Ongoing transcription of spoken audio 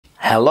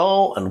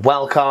Hello and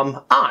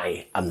welcome.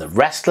 I am the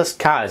Restless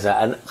Kaiser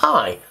and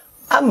I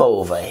am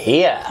over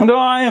here. And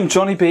I am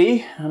Johnny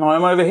B and I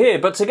am over here,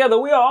 but together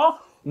we are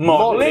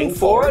Modelling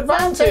for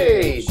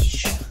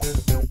Advantage.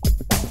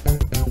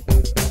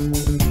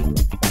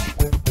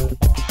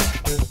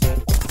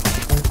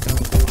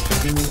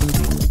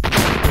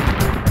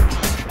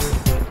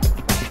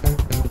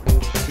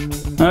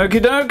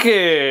 Okie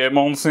dokie,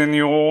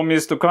 Monsignor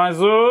Mr.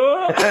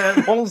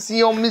 Kaiser.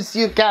 Monsieur,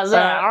 Monsieur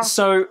Kaiser.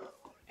 So,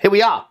 here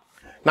we are.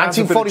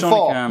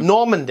 1944,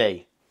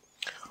 Normandy.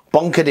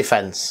 Bunker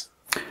defence.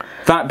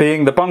 That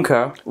being the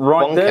bunker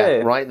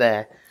there. Right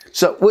there.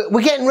 So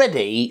we're getting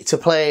ready to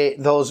play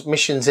those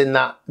missions in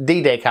that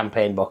D-Day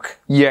campaign book.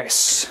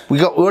 Yes.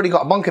 We already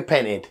got a bunker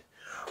painted,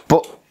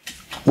 but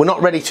we're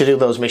not ready to do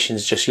those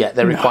missions just yet.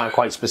 They require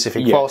quite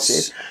specific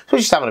forces. So we're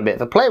just having a bit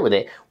of a play with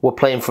it. We're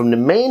playing from the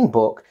main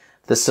book,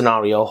 the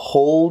scenario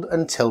Hold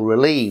Until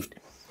Relieved,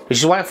 which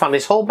is why I found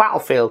this whole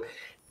battlefield,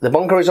 the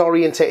bunker is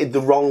orientated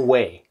the wrong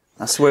way.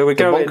 That's where we're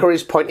going. The bunker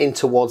is pointing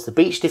towards the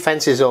beach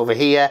defences over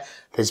here.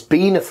 There's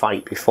been a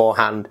fight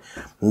beforehand.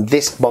 And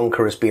this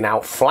bunker has been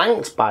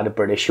outflanked by the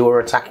British, who are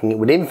attacking it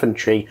with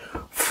infantry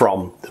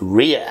from the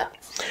rear,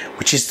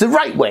 which is the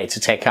right way to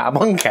take out a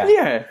bunker.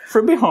 Yeah,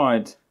 from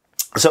behind.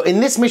 So in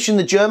this mission,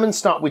 the Germans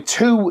start with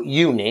 2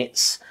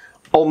 units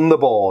on the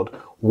board.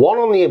 One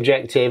on the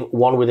objective,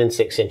 one within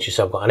 6 inches.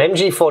 So I've got an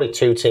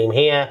MG42 team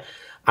here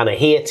and a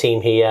Heer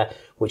team here,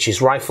 which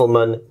is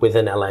riflemen with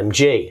an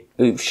LMG.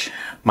 Oosh.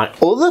 My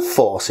other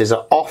forces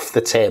are off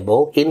the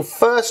table. In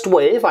first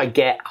wave, I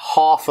get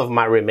half of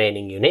my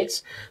remaining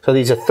units. So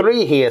these are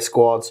 3 Heer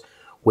squads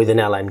with an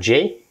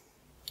LMG.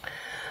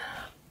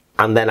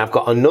 And then I've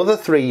got another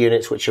 3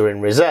 units which are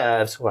in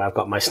reserves, where I've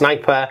got my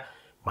sniper,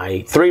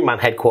 my 3-man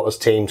headquarters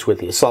teams with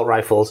the assault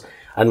rifles,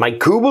 and my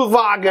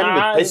Kubelwagen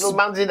with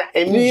pistol-mounted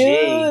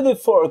MG.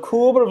 Beautiful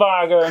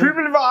Kubelwagen.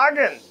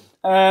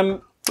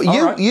 Kubelwagen.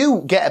 But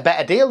you get a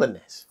better deal than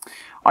this.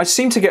 I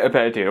seem to get a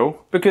better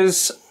deal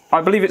because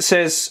I believe it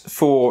says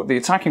for the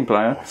attacking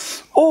player,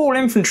 all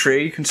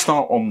infantry can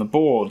start on the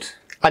board.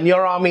 And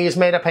your army is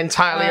made up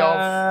entirely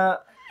of?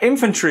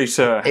 Infantry,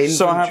 sir. Infantry.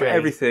 So I have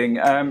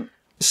everything.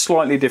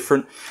 Slightly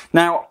different.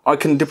 Now, I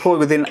can deploy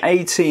within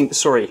 18...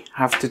 Sorry,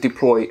 have to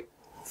deploy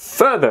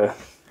further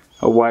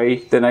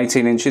away than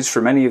 18 inches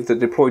from any of the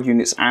deployed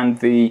units and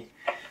the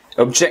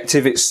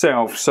objective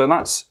itself. So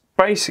that's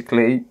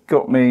basically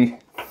got me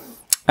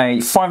a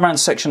 5-man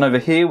section over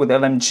here with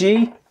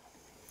LMG.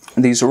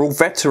 And these are all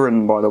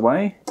veteran, by the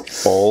way.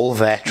 All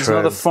veteran. There's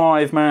another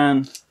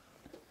 5-man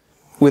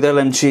with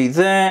LMG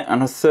there,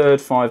 and a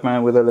third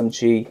 5-man with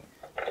LMG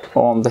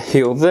on the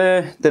hill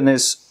there. Then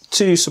there's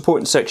 2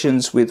 supporting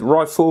sections with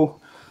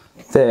rifle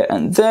there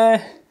and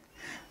there.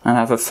 And I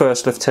have a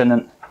first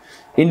lieutenant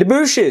in the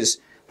bushes.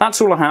 That's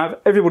all I have.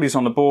 Everybody's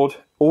on the board.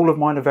 All of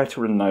mine are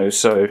veteran though,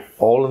 so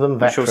all of them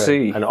veteran. We shall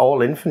see. And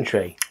all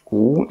infantry.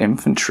 All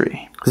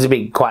infantry. This will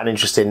be quite an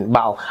interesting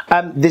battle.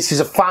 This is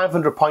a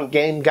 500-point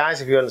game,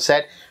 guys, if you haven't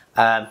said.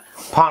 Part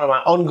of my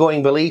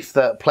ongoing belief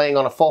that playing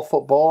on a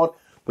 4-foot board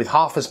with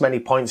half as many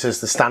points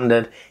as the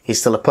standard is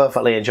still a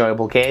perfectly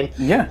enjoyable game.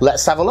 Yeah.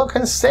 Let's have a look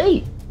and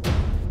see.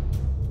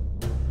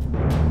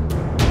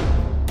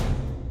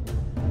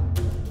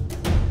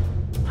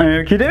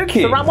 Okie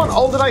dokie. So round 1,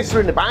 all the dice are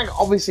in the bag.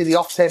 Obviously the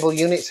off-table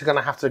units are going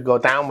to have to go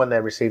down when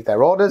they receive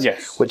their orders,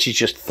 which is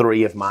just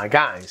 3 of my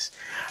guys.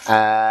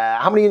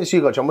 How many units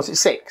you got, John? Was it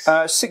 6?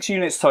 6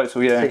 units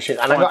total, yeah. 6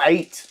 units. And I got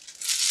 8.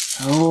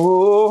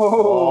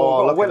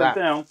 Oh, look at that.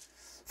 Down.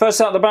 First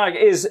out of the bag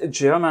is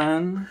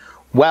German.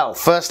 Well,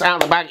 first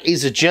out of the bag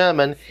is a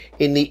German.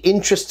 In the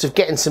interests of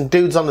getting some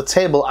dudes on the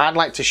table, I'd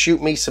like to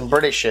shoot me some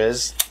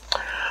Britishers.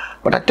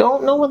 But I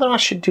don't know whether I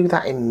should do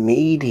that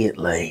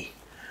immediately.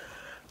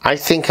 I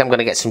think I'm going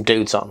to get some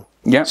dudes on.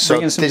 Yeah, so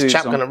this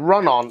chap's going to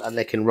run on, and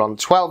they can run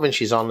 12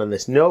 inches on, and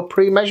there's no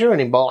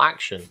pre-measuring ball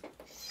action.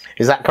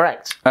 Is that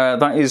correct?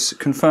 That is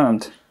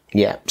confirmed.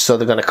 Yeah, so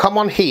they're going to come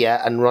on here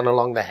and run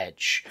along the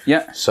hedge.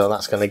 Yeah. So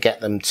that's going to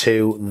get them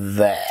to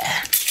there.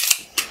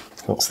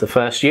 That's the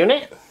first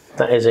unit.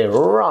 That is a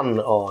run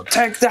order.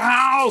 Take the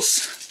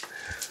house!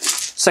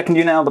 Second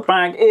unit out of the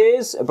bag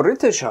is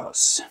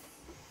Britishers.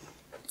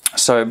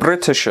 So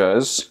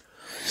Britishers...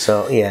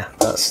 So yeah,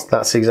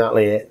 that's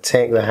exactly it.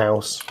 Take the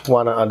house.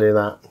 Why don't I do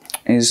that?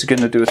 Is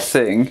going to do a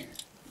thing.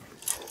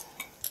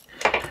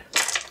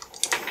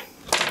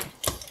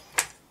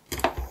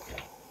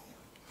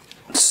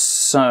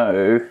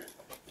 So,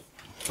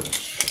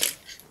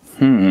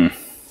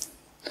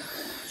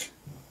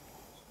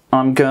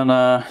 I'm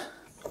gonna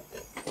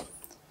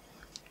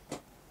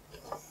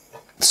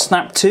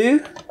snap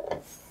 2.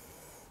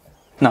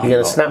 No, you're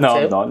gonna snap 2?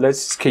 I'm not.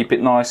 Let's just keep it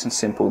nice and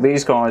simple.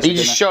 These guys. Are you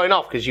just showing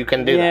off because you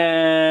can do that?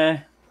 Yeah.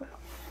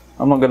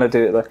 I'm not going to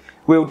do it though.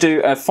 We'll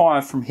do a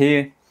fire from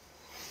here.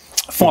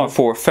 Fire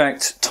for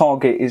effect.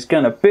 Target is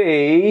going to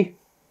be,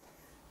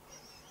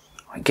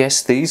 I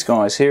guess, these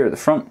guys here at the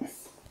front.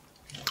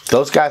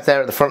 Those guys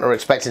there at the front are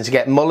expecting to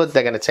get mullered.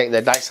 They're going to take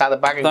their dice out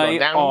of the bag and go down.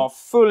 They are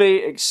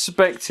fully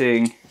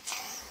expecting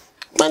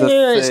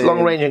Its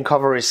long range and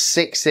cover is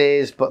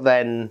 6s, but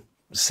then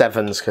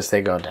 7s because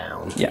they go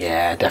down.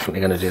 Yeah, definitely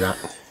going to do that.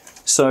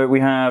 So we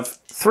have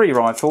 3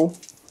 rifle,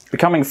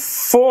 becoming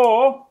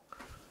 4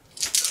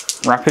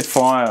 rapid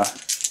fire.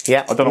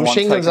 Yeah, I don't know.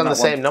 Machine guns on the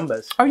same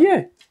numbers. Oh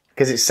yeah,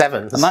 because it's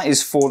 7s, and that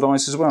is 4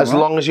 dice as well. As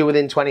long as you're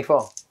within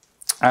 24.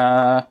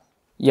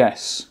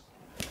 Yes.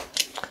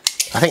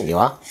 I think you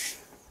are.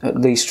 At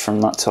least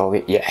from that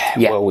target. Yeah.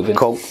 Well within.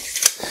 Cool.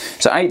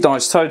 So 8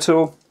 dice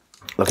total.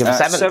 Looking for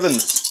 7s.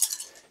 7s.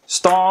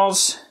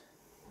 Stars.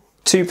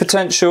 2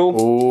 potential.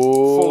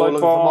 Ooh, followed by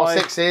for more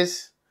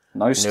 6s.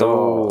 No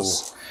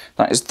stars.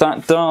 That is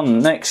that done.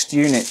 Next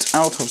unit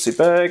out of the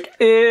bag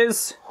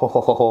is it's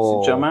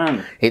a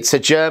German. It's a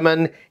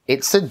German.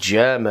 It's a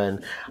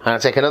German. And I'll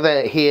take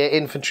another Heer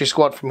infantry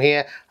squad from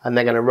here, and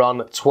they're going to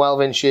run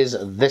 12 inches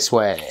this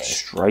way.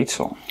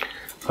 Straight on.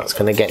 That's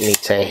going to get me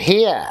to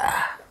here.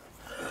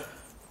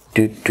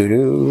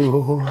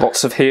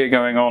 Lots of Heer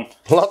going on.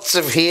 Lots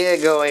of Heer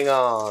going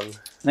on.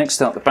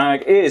 Next out the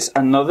bag is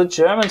another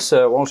German,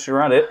 sir, whilst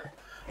you're at it.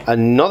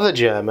 Another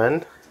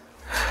German.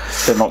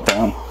 They're not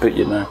down, but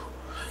you know.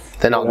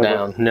 They're not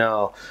down,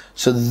 no.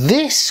 So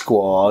this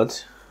squad...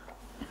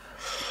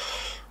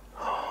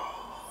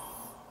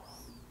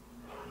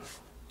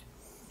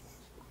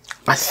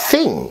 I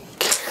think...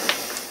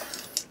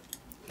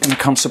 Gonna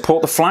come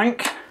support the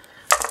flank.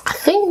 I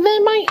think they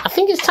might... I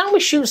think it's time we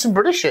shoot some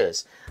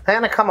Britishers. They're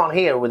going to come on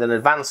here with an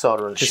advance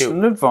order and Just shoot.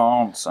 an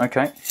advance,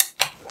 okay.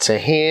 To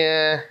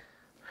here.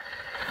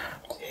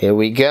 Here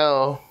we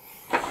go.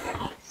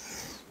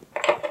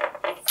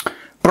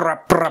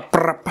 Brap, brap,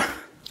 brap.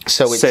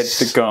 So it's said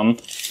the gun.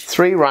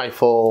 3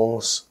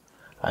 rifles,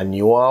 and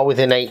you are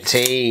within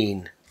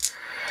 18.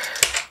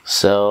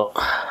 So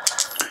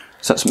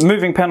that's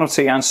moving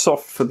penalty and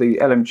soft for the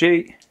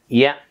LMG.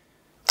 Yeah.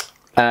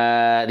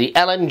 The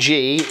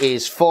LMG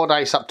is 4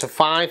 dice up to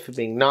 5 for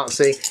being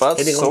Nazi. But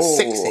hitting on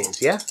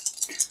 6s, yeah?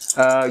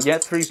 Yeah,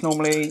 3's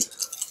normally,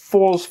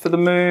 4's for the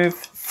move,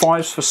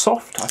 5's for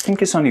soft. I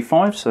think it's only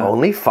 5, sir.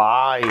 Only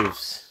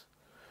 5s.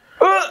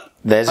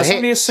 There's a hit.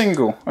 Only a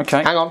single.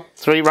 Okay. Hang on.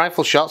 3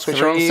 rifle shots, which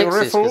are on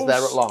 6s because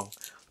they're at long.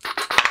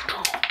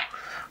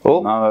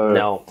 Oh,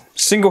 no.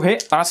 Single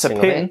hit. That's Single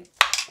a pin. Hit.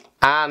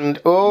 And,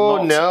 oh,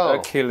 Not no. a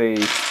killie.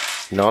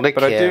 Not a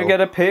kill. But I do get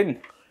a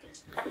pin.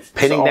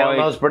 Pinning so down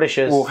those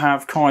Britishers. We'll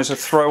have Kaiser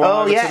throw one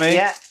over to me.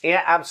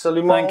 Yeah,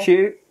 absolutely. Thank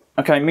you.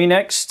 Okay, me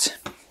next.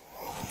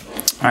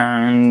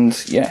 And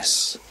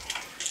yes.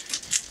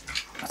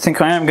 I think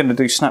I am going to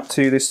do snap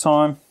 2 this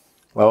time.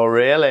 Oh,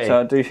 really? So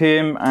I'll do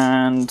him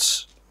and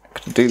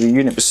do the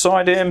unit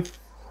beside him.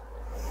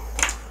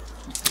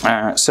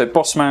 So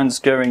Bossman's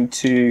going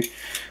to,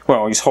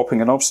 well, he's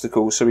hopping an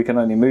obstacle, so we can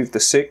only move the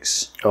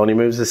 6. Only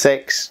moves the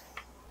 6.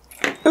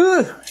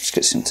 Let's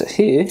get into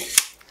here.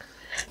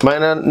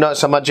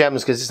 Notice on my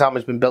gems, because this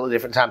army's been built at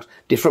different times,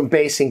 different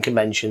basing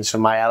conventions for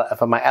my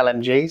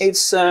LMGs. It's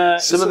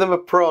some of them are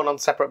prone on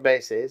separate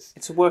bases.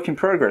 It's a work in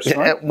progress,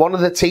 right? One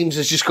of the teams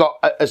has just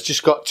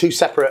got 2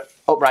 separate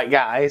upright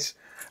guys.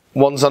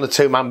 One's on a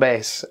 2-man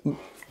base.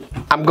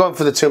 I'm going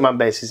for the 2-man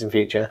bases in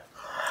future.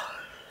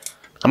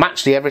 I'm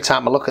actually, every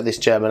time I look at this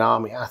German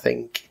army, I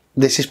think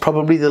this is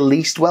probably the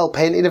least well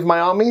painted of my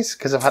armies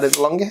because I've had it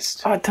the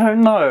longest. I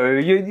don't know.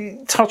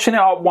 You're touching it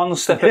up one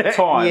step at a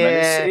time.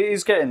 Yeah. And it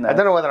is getting there. I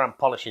don't know whether I'm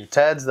polishing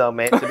turds though,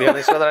 mate, to be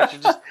honest, whether I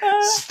should just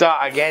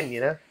start again, you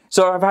know.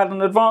 So I've had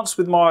an advance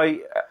with my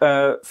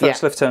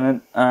first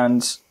lieutenant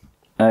and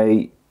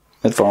a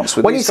advance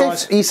with these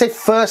guys. You say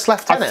first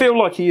lieutenant? I feel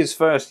like he is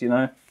first, you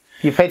know.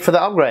 You paid for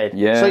the upgrade?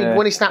 Yeah. So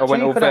when he snapped you,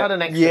 you could have had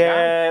an extra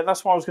guy.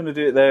 That's why I was going to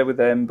do it there with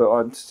them, but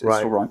it's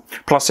all right.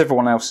 Plus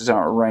everyone else is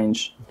out of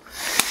range.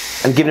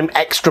 And give him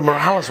extra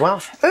morale as well.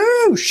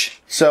 Oosh!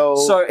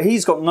 So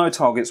he's got no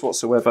targets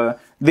whatsoever.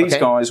 These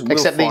guys will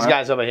Except fire. these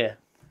guys over here.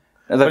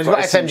 They've he's got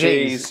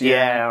SMGs.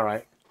 Yeah, all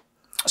right.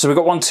 So we've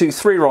got 1, 2,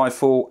 3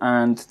 rifle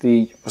and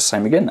the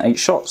same again, 8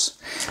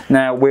 shots.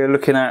 Now we're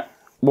looking at,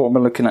 what am I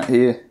looking at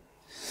here?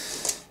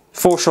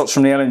 4 shots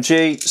from the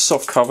LMG,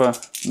 soft cover,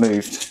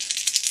 moved.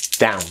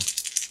 Down.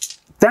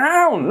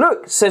 Down!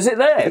 Look, says it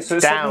there. So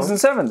it's down. 7s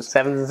and 7s.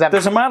 7s and 7s.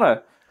 Doesn't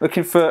matter.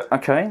 Looking for,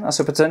 okay, that's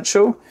a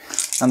potential.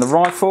 And the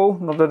rifle,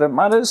 not that it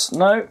matters,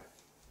 no.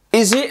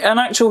 Is it an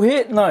actual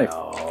hit? No.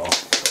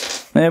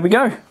 There we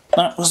go.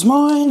 That was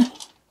mine.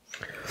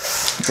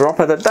 Drop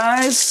of the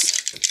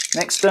dice.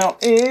 Next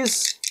out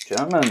is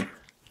German.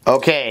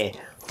 Okay,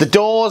 the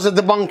doors of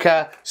the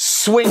bunker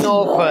swing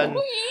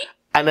open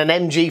and an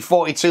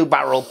MG42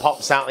 barrel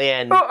pops out the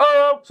end.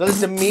 So this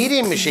is a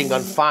medium machine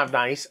gun, 5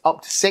 dice,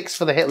 up to 6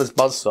 for the Hitler's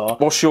buzzsaw.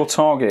 What's your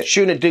target?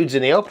 Shooting at dudes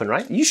in the open,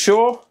 right? Are you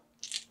sure?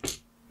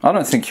 I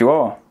don't think you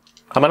are.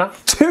 Am I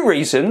not? 2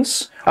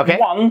 reasons. Okay.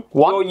 One,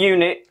 your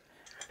unit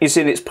is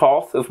in its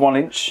path of 1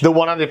 inch. The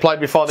one I deployed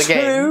before the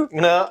game. 2,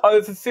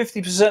 over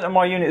 50% of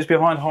my unit is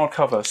behind hard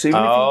cover. So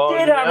even if you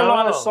did have a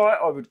line of sight,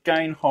 I would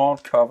gain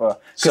hard cover.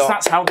 Because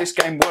that's how this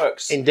game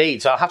works.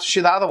 Indeed. So I'll have to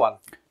shoot that other one.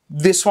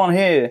 This one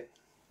here,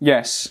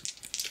 yes.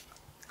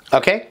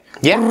 Okay.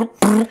 Yeah.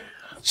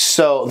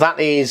 So that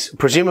is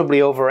presumably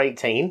over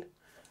 18.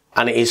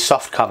 And it is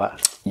soft cover.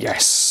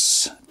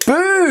 Yes.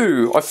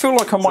 Boo! I feel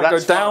like I might go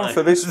down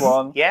for this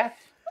one. Yeah?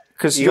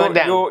 Because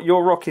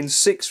you're rocking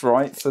 6,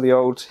 right, for the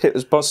old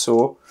Hitler's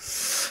buzzsaw.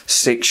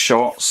 6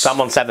 shots. So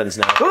I'm on 7s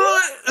now.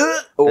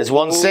 There's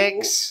 1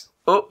 6.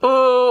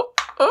 Oh,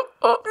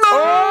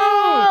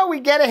 we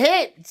get a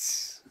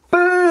hit.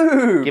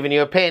 Boo! Giving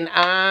you a pin,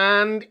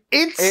 and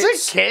it's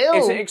a kill.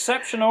 Is it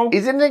exceptional?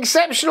 Is it an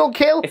exceptional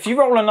kill? If you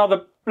roll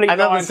another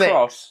bleeding iron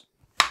cross.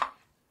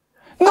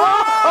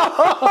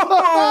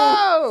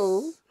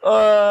 No!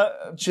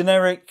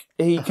 Generic,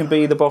 he can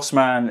be the boss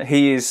man.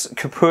 He is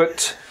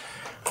kaput.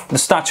 The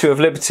Statue of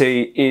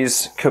Liberty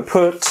is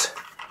kaput.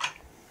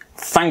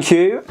 Thank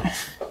you.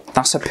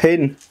 That's a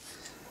pin.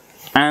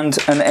 And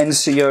an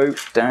NCO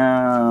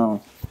down.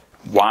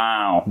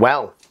 Wow.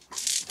 Well,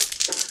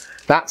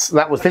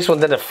 this one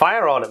did a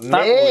fire on it.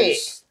 That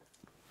was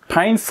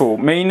painful.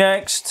 Me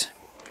next.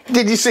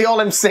 Did you see all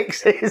them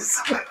 6s?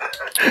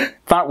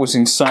 That was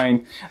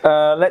insane.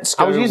 Let's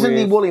go. I was using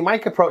the Woolly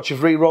Mike approach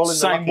of re-rolling the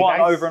same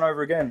one over and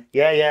over again.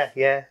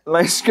 Yeah.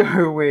 Let's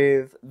go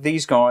with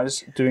these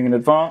guys doing an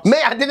advance.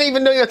 Mate, I didn't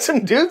even know you had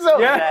some dudes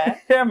over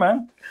there. Yeah,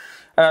 man.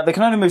 They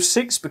can only move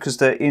 6 because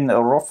they're in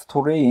rough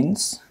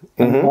terrains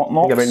and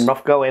whatnot. You're in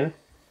rough going.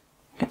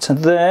 Get to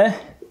there.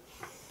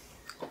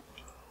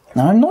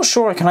 Now, I'm not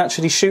sure I can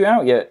actually shoot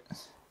out yet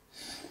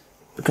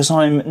because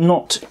I'm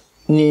not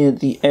near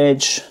the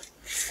edge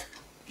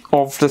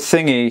of the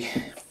thingy.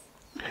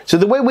 So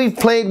the way we've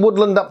played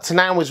Woodland up to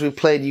now is we've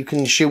played you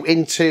can shoot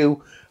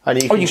into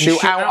and you can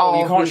shoot out of,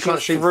 you can't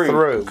shoot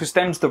through. Because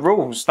them's the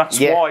rules. That's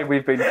why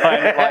we've been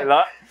playing it like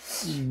that.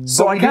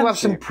 So I do have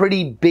some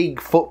pretty big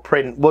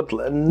footprint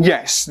woodland.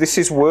 Yes, this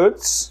is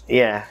woods.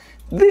 Yeah.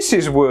 This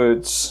is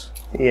woods.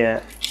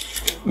 Yeah.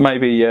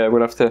 Maybe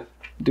we'll have to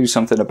do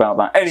something about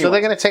that. Anyway, so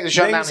they're going to take the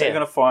shot down here. They're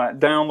going to fire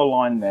down the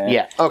line there.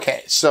 Yeah.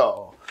 Okay.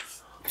 So,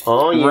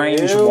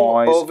 range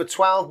wise, over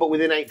 12, but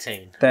within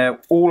 18. They're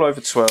all over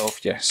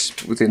 12. Yes,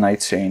 within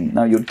 18.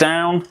 Now you're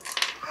down.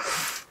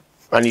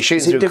 And you're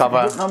shooting through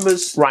cover.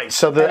 Numbers? Right.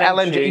 So the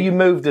LMG you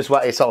moved as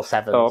well. It's all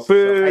 7s. Oh,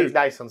 boo! So 8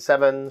 dice on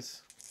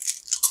 7s.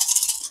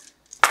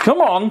 Come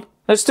on,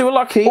 let's do a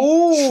lucky.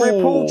 Ooh.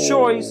 Triple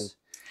choice.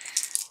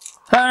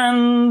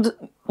 And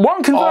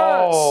 1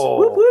 converts. Oh.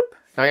 Whoop, whoop.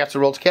 Now you have to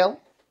roll to kill.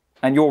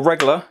 And your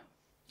regular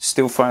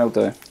still failed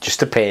though.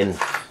 Just a pin.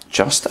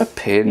 Just a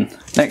pin.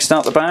 Next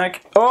out the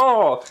bag.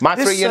 Oh! My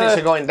 3 units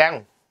are going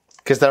down.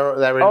 Because they're in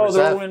reserve. Oh,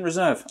 they're all in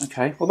reserve.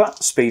 Okay, well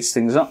that speeds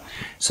things up.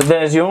 So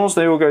there's yours,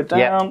 they all go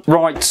down. Yep.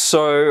 Right,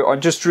 so I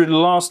just drew the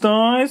last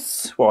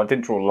dice. Well, I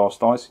didn't draw the last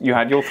dice. You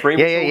had your 3,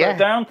 which all went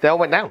down. They all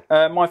went down.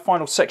 My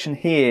final section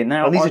here.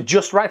 Now, these are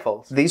just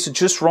rifles? These are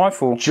just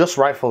rifle. Just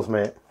rifles,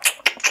 mate.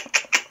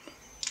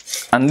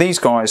 And these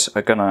guys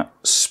are going to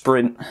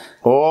sprint.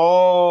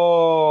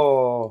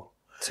 Oh!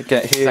 To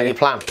get here. Is that your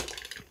plan?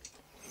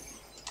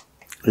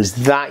 Is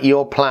that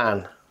your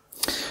plan?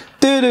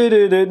 And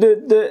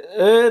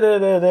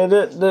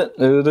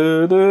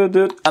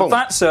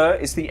that, sir,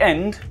 is the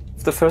end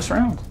of the first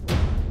round.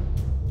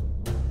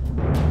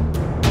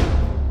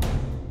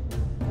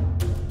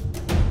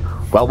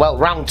 Well,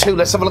 round 2.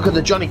 Let's have a look at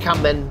the Johnny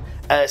Cam then.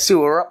 See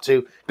what we're up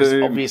to. Because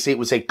obviously it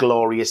was a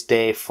glorious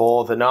day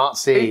for the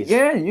Nazis.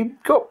 Yeah, you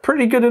got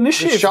pretty good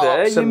initiative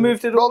there. You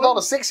moved it all. Rolled all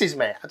the 6s,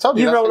 mate. I told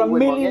you. You rolled a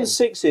million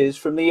 6s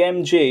from the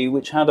MG,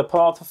 which had a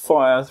path of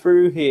fire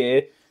through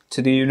here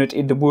to the unit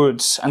in the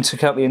woods and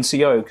took out the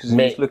NCO because he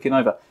was looking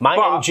over. My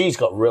MG's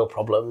got real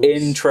problems.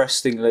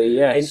 Interestingly,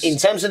 yes. In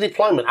terms of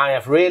deployment, I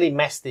have really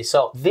messed this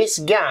up. This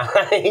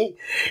guy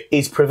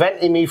is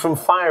preventing me from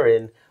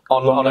firing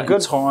on a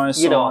good,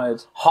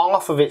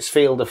 half of its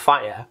field of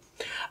fire.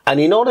 And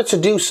in order to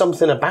do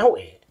something about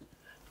it,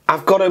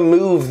 I've got to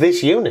move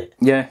this unit.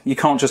 Yeah, you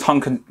can't just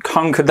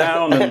hunker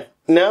down and...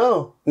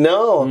 No.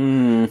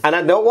 And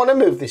I don't want to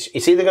move this.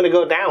 It's either going to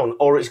go down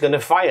or it's going to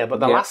fire. But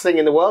the last thing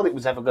in the world it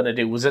was ever going to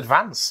do was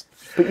advance.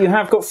 But you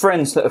have got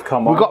friends that have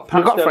come on. We've got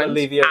friends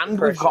and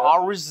we've got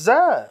our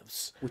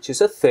reserves. Which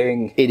is a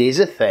thing. It is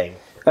a thing.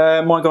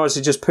 My guys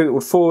are just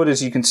pootled forward,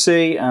 as you can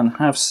see, and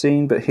have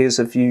seen. But here's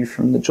a view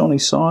from the Johnny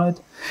side.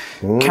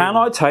 Can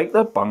I take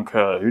the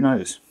bunker? Who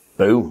knows?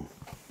 Boom.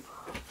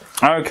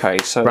 Okay,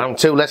 so... Round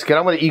 2, let's get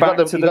on with it. You've got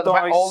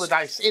all the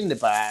dice in the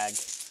bag.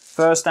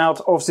 First out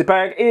of the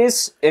bag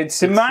is...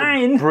 It's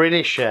mine!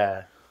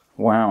 Britisher.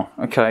 Wow,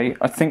 okay.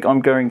 I think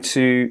I'm going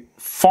to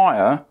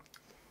fire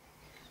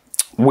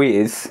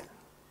with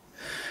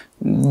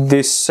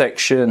this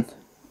section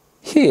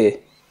here.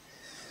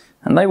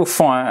 And they will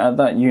fire at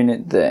that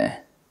unit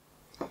there.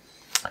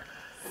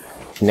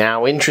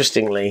 Now,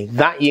 interestingly,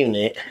 that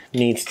unit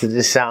needs to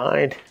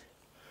decide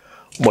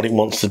what it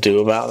wants to do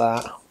about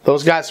that.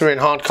 Those guys are in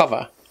hard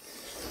cover.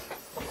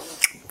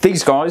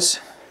 These guys...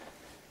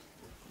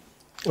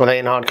 Are they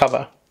in hard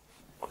cover?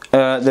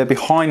 They're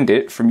behind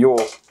it from your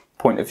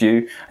point of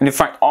view. And in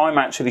fact, I'm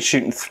actually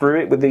shooting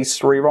through it with these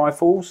 3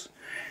 rifles.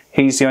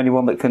 He's the only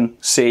one that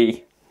can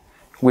see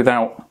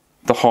without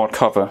the hard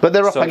cover. But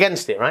they're up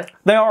against it, right?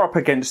 They are up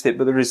against it,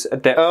 but there is a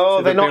depth to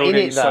they're the not in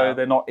building, it, though. so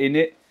they're not in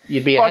it.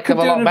 You'd be a heck of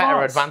a lot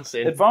better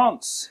advancing.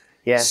 Advance.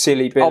 Yeah.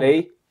 Silly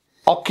Billy.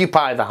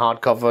 Occupy the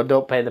hardcover.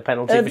 Don't pay the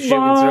penalty for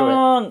shooting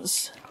through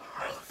it.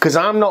 Because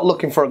I'm not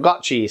looking for a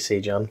gotcha, you see,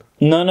 John.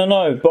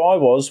 No. But I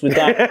was with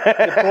that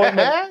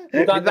deployment.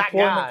 With that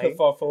guy.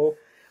 kerfuffle.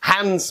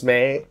 Hands,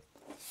 mate.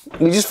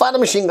 We just fired a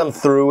machine gun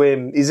through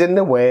him. He's in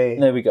the way.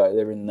 There we go.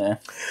 They're in there.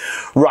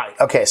 Right.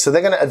 Okay. So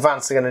they're going to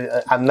advance. They're going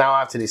to, and now I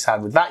have to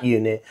decide with that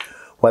unit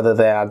whether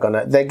they're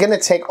going to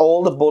take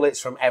all the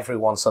bullets from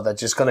everyone. So they're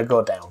just going to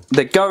go down.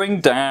 They're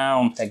going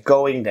down. They're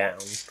going down.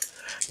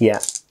 Yeah.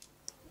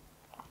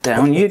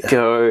 Down you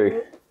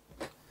go.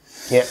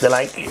 Yeah. They're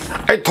like,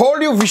 I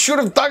told you we should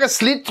have dug a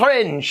slit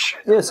trench.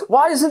 Yes.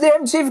 Why isn't the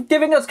MG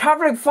giving us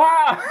covering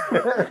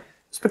fire?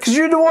 It's because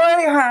you're in the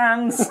way,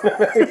 Hans.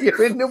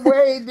 You're in the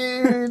way,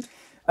 dude.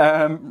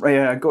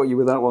 Yeah, I got you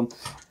with that one.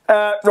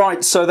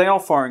 Right, so they are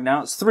firing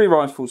now. It's 3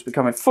 rifles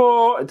becoming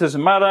 4. It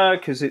doesn't matter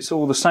because it's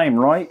all the same,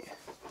 right?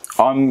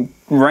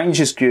 Range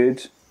is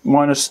good.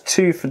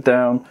 -2 for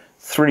down,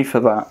 3 for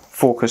that.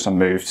 4 because I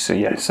moved. So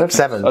yeah, 7.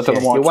 7. I don't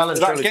know why. You're well and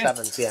truly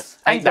 7s. Yeah.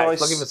 8 dice.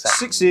 Looking for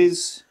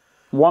 6s.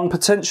 1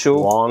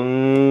 potential. 1.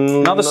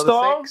 Another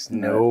star? 6?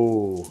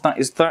 No. That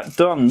is that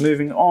done.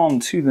 Moving on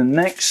to the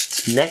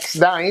next. Next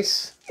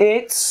dice.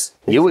 It's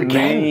you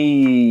again.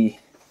 Me.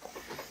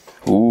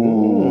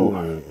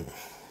 Ooh.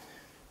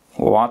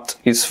 What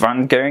is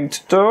Van going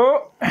to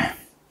do?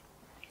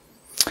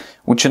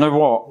 Well, do you know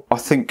what?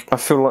 I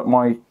feel like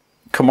my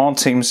command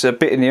team's a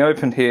bit in the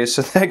open here,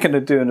 so they're going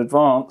to do an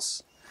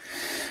advance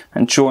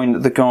and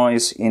join the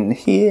guys in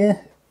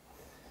here.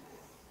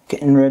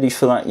 Getting ready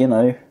for that, you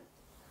know.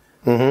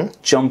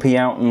 Jumpy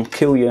out and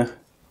kill you.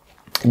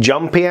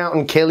 Jumpy out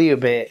and kill you a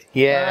bit,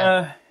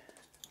 yeah.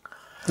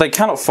 They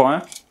cannot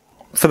fire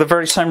for the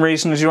very same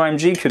reason as your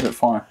AMG couldn't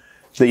fire.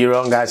 That your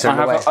own guys are in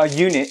the way. I have a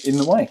unit in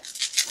the way.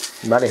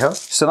 Bloody hell.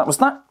 So that was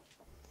that.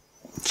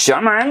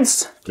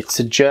 Germans. It's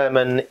a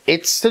German.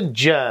 It's a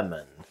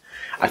German.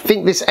 I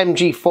think this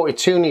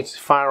MG42 needs to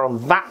fire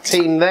on that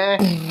team there.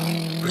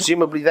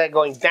 Presumably they're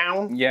going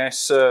down.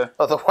 Yes.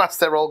 Otherwise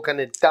they're all going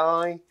to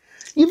die.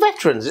 You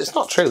veterans, it's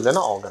not true. They're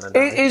not all going to die.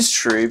 It is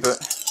true, but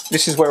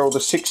this is where all the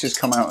 6s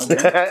come out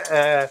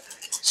again.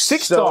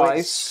 6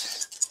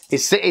 dice.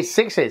 It's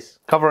 6s.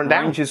 Cover and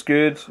down. Range is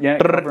good. Yeah,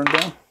 cover and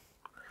down.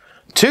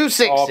 2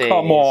 6s. Oh,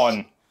 come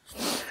on.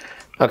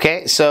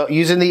 Okay, so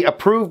using the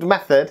approved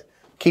method,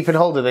 keeping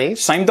hold of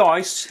these. Same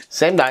dice.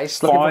 Same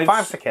dice. Looking for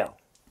 5 to kill.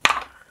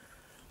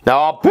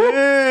 No,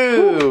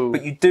 boo!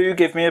 But you do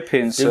give me a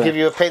pincer. Do give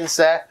you a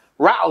pincer.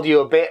 Rattled you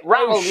a bit.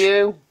 Rattled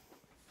you.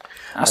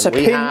 That's and a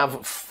we pin.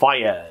 have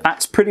fired.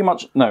 That's pretty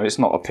much... No, it's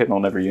not a pin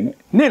on every unit.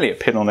 Nearly a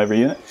pin on every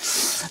unit.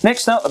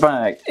 Next out the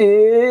bag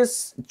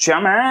is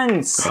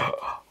Germans.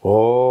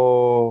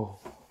 Oh.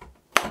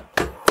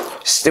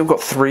 Still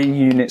got 3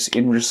 units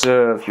in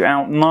reserve. You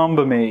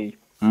outnumber me.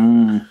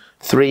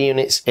 3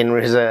 units in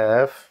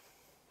reserve.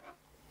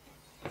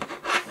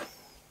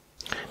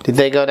 Did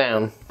they go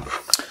down?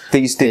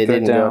 These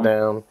didn't go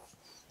down.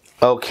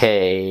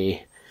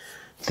 Okay.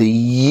 The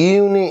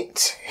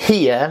unit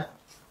here,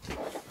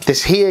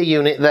 this here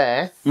unit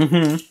there.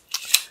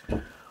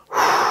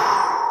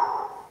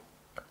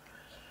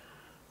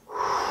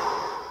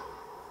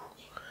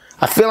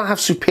 I feel I have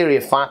superior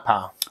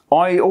firepower.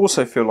 I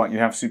also feel like you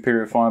have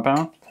superior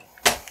firepower.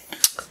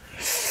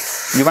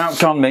 You've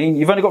outgunned me.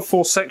 You've only got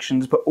 4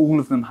 sections, but all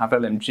of them have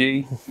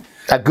LMG.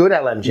 A good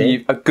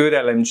LMG. A good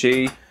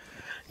LMG.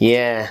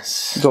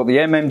 Yes. You've got the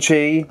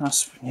MMG.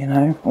 That's, you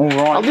know, all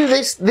right. I'll do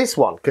this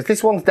one, because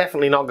this one's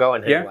definitely not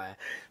going anywhere.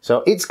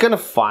 So it's going to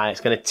fire.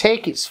 It's going to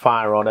take its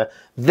fire order.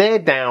 They're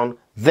down.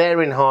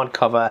 They're in hard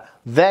cover.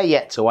 They're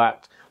yet to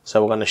act.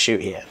 So we're going to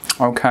shoot here.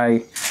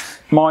 Okay.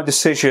 My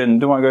decision.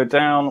 Do I go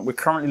down? We're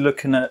currently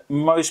looking at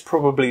most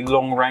probably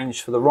long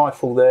range for the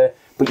rifle there.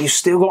 But you've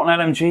still got an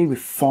LMG with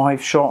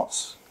 5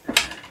 shots.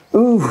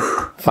 Ooh.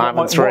 5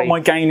 and 3. What am I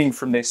gaining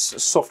from this?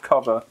 Soft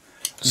cover.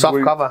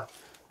 Soft cover.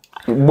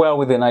 Well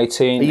within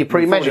 18. Are you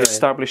pre-measuring?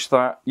 Established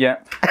that. Yeah.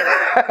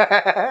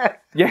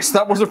 Yes,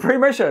 that was a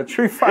pre-measure.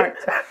 True fact.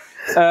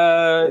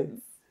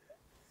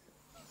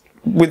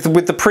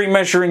 With the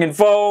pre-measuring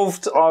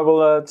involved, I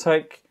will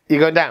take... You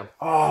go down?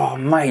 Oh,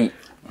 mate.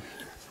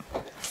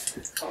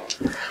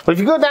 Well, if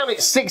you go down,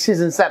 it's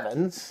 6s and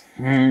 7s.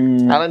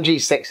 LMG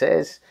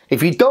 6s.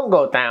 If you don't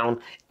go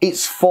down,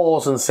 it's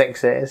 4s and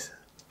 6s.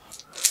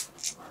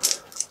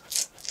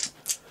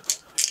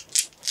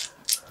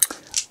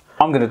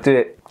 I'm going to do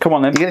it. Come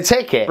on then. You're going to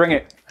take it? Bring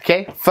it.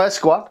 Okay, first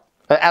squad.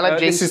 LMG.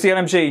 This is the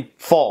LMG.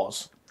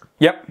 4s.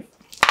 Yep.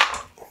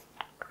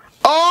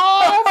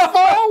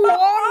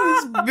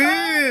 Oh, 4 1s!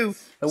 Boo!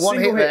 The one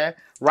hit Single there.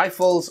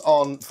 Rifles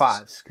on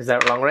 5s, because they're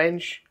at long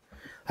range.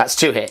 That's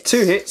 2 hits.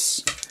 2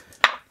 hits.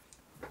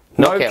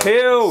 No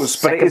kills,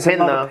 but it is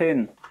pin, another though.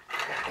 pin.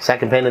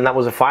 Second pin, and that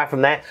was a 5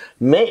 from there.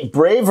 Mate,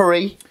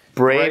 bravery.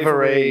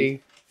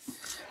 Bravery.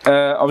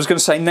 I was going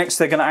to say next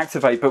they're going to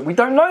activate, but we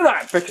don't know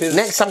that because...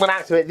 Next I'm going to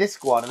activate this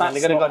squad, and then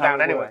they're going to go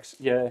down anyway. Works.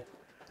 Yeah.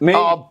 Me,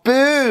 oh,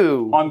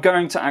 boo! I'm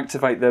going to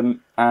activate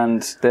them,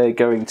 and they're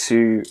going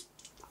to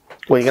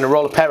Well, you're going to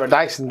roll a pair of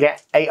dice and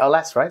get 8 or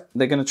less, right?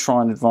 They're going to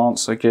try and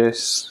advance, I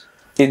guess,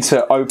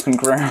 into open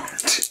ground.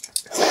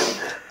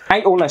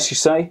 8 or less, you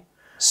say?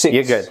 6.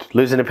 You're good.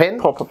 Losing a pin?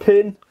 Pop a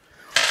pin.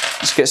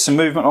 Let's get some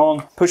movement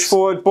on. Push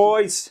forward,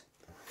 boys.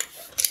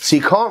 So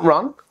you can't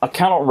run? I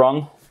cannot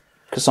run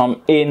because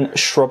I'm in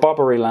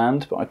shrubbery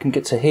land, but I can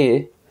get to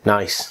here.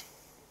 Nice.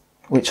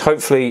 Which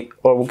hopefully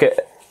I will get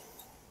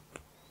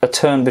a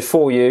turn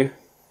before you.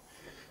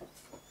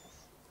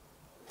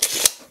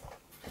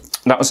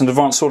 That was an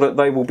advance order.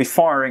 They will be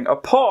firing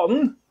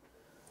upon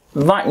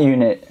that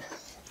unit.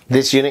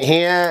 This unit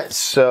here,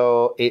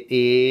 so it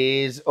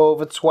is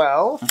over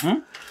 12.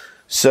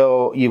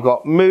 So you've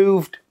got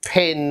moved,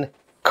 pin,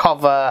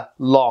 cover,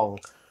 long,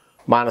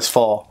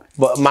 -4.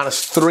 But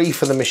 -3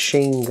 for the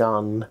machine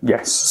gun.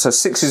 Yes, so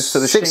 6 is for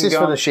the 6 is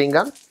for the machine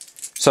gun.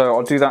 So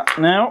I'll do that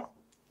now.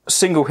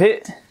 Single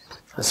hit.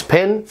 That's a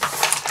pin.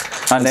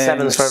 And then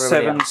 7s for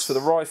everybody 7s else. for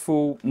the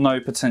rifle. No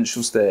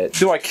potentials there.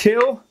 Do I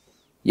kill?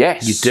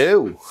 Yes. You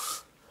do.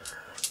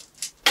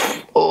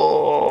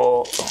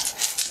 Oh.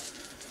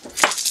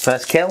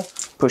 First kill.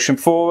 Push him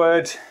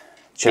forward.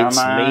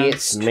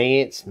 It's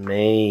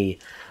me.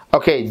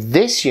 Okay,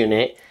 this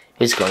unit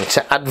is going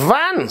to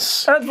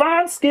advance.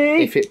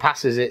 Advancing. If it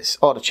passes its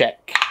order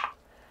check.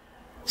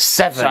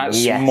 7. That's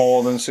yes.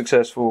 more than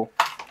successful.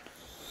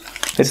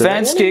 So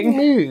Advancing.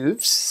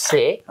 Move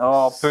 6.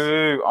 Oh,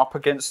 boo. Up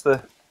against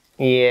the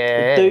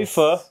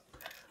doofer.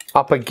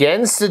 Up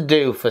against the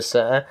doofer,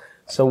 sir.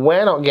 So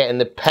we're not getting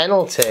the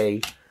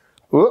penalty.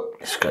 Whoop.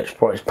 It's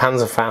brought his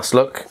Panzerfaust,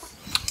 look.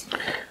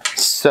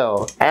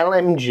 So,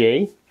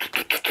 LMG.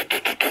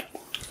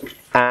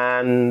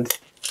 And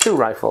 2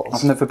 rifles.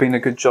 I've never been a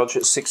good judge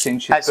at 6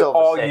 inches. That's but over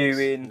are 6. you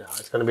in? No,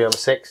 it's going to be over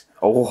 6.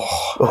 Oh,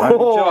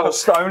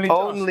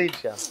 only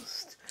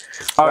just.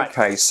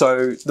 Okay, Right.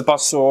 so the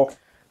buzzsaw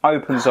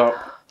opens up.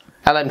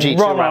 LMG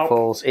 2 Run out.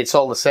 rifles. It's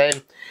all the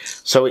same.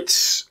 So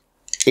it's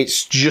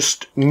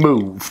just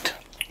moved.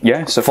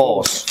 Yeah, so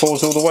 4s.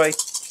 4s all the way.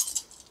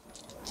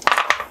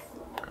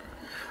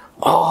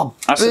 Oh,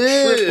 That's boo.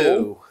 a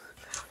triple.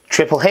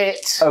 Triple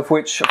hit. Of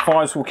which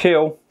 5s will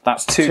kill.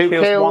 That's 2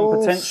 kills, 1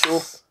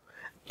 potential.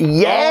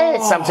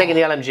 Yes, I'm taking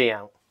the LMG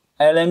out.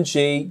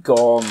 LMG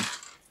gone.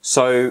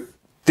 So,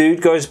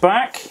 dude goes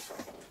back.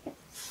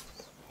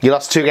 You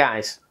lost 2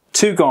 guys.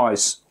 2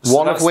 guys. So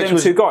One of that's which them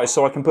was 2 guys,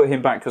 so I can put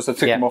him back because I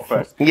took him off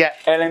first. Yeah.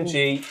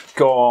 LMG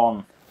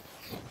gone.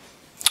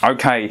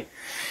 Okay.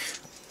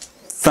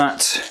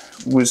 That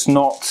was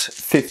not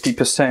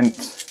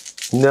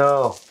 50%.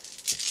 No.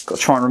 Got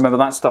to try and remember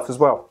that stuff as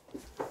well.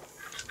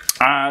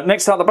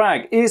 Next out of the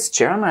bag is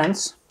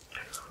Germans.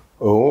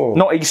 Oh.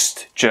 Not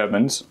East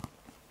Germans.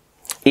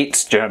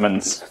 It's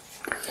Germans.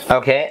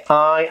 Okay,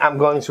 I am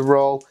going to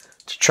roll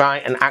to try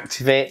and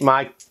activate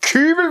my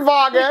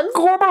Kübelwagen.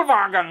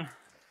 Kübelwagen.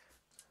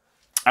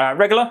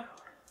 Regular.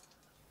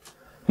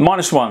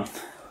 -1.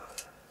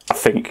 I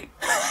think.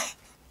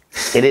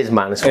 It is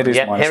 -1. It is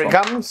yeah, -1. Here it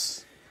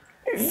comes.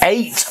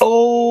 8.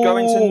 Oh.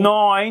 Going to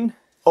 9.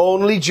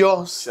 Only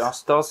just.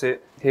 Just does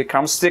it. Here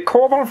comes the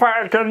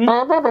Kübelwagen.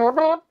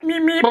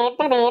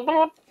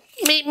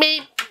 Meep,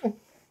 meep.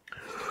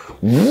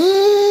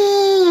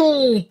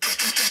 Woo.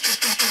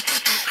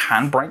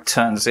 Handbrake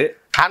turns it.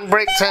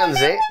 Handbrake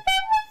turns it.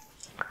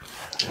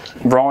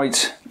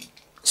 Right.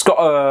 It's got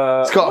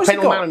a... It's got a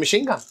pedal mounted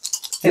machine gun.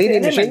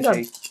 Medium machine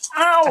gun.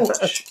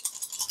 Ouch!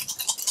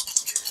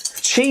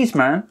 Cheese,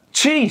 man.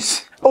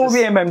 Cheese. All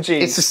the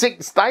MMGs. It's a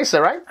 6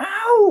 dicer, right?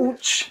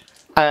 Ouch!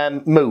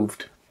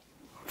 Moved.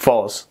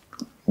 4s.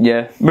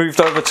 Yeah. Moved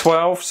over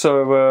 12,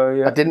 so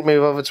yeah. I didn't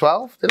move over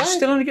 12, did I?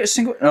 Still only get a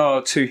single...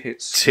 Oh, 2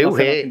 hits. 2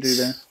 Nothing I hits. can do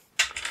there.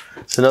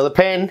 It's another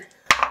pin.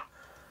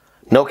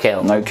 No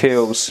kill. No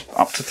kills.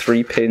 Up to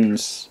 3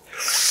 pins.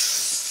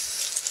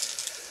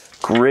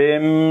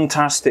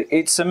 Grimtastic.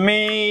 It's a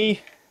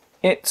me.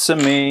 It's a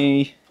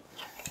me.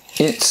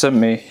 It's a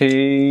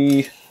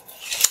me.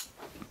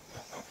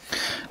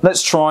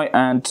 Let's try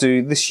and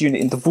do this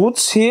unit in the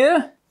woods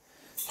here.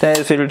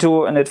 We'll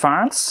do an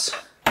advance.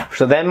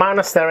 So they're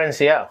minus their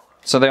NCO.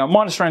 So they are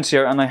minus their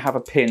NCO and they have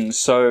a pin.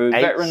 So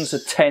 8s. veterans are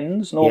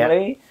 10s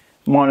normally.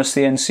 Minus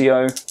the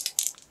NCO.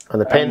 And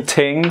the pin. And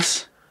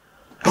tings.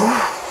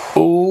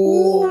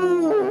 Ooh.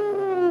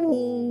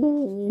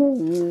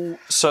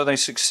 So they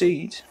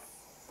succeed.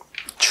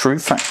 True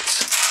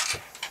fact.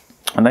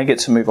 And they get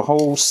to move a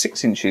whole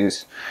 6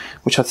 inches,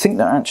 which I think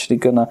they're actually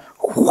gonna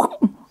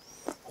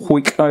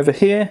hoik over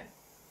here.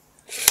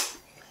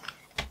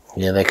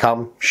 Here they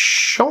come.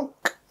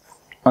 Shonk.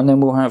 And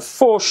then we'll have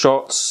 4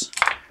 shots.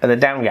 And the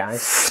down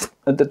guys.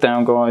 At the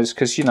down guys,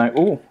 because you know,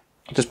 oh,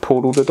 I just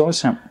pulled all the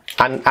dice out.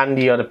 And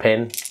you had a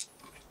pin.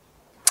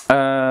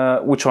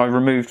 Which I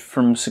removed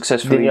from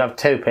successfully. Didn't you have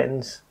 2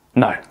 pins?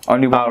 No,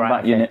 only one on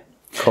that unit.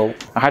 Cool.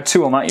 I had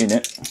 2 on that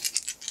unit.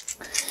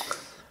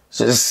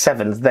 So it's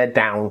 7s, they're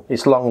down.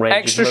 It's long range.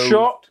 Extra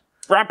shot,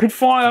 rapid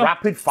fire.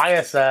 Rapid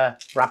fire, sir.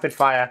 Rapid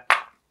fire.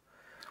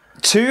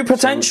 2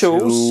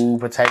 potentials. 2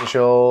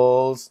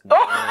 potentials.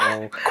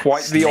 Oh,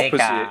 quite the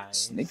opposite.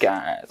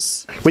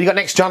 Snickers. What do you got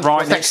next, John?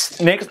 Right, What's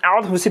next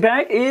out of the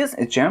bag is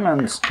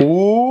Germans. Ooh.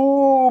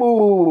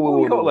 What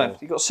have you got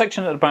left? You've got a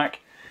section at the back.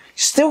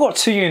 You've still got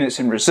 2 units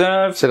in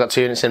reserve. Still got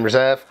 2 units in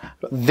reserve.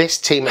 This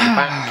team at the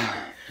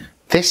back.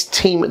 This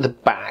team at the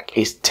back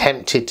is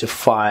tempted to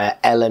fire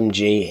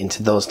LMG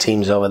into those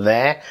teams over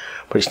there,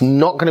 but it's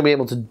not going to be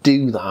able to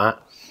do that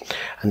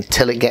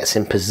until it gets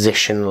in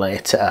position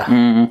later.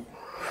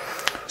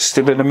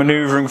 Still in the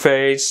manoeuvring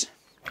phase.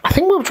 I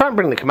think we'll try and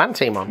bring the command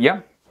team on.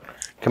 Yeah.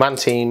 Command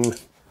team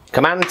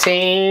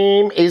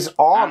is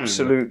on.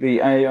 Absolutely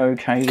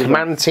A-OK.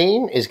 Command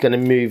team is going to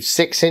move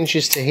 6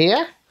 inches to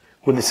here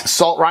with its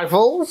assault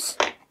rifles.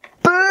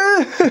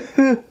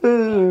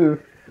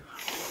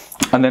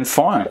 And then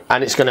fire.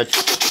 And it's going to...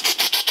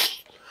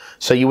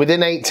 So you're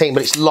within 18,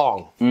 but it's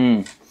long.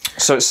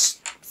 So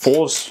it's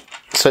 4s.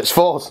 So it's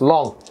 4s,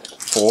 long.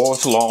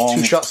 4s long.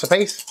 2 shots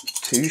apiece.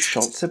 2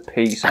 shots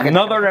apiece.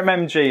 Another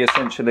MMG,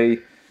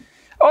 essentially.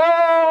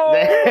 Oh!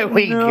 There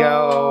we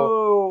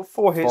go.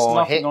 4 hits, 4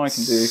 nothing hits. I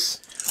can do.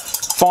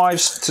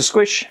 5s to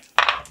squish.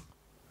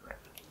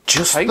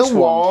 Just Takes the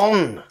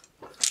one.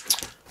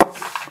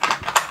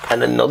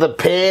 And another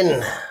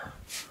pin.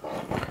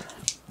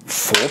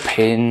 4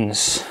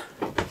 pins.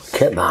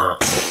 Look at that.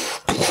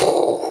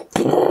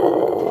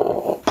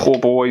 Poor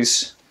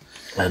boys.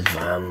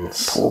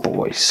 Advance. Poor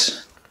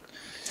boys.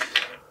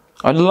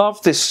 I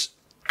love this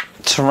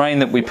terrain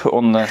that we put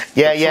on the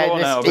floor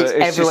now, it's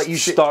everywhere.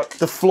 just stuck.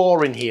 The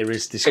floor in here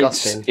is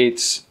disgusting.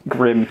 It's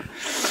grim.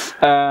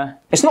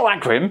 It's not that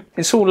grim.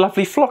 It's all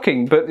lovely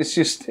flocking, but it's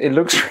just, it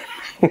looks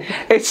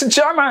it's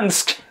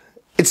Germansk.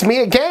 It's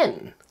me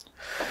again.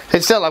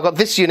 It's still, I've got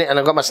this unit and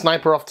I've got my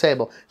sniper off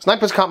table.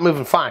 Snipers can't move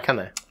and fire, can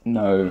they?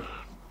 No.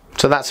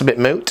 So that's a bit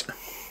moot.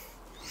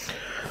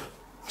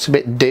 It's a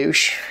bit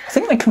douche. I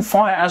think they can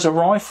fire as a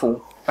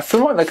rifle. I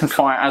feel like they can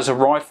fire as a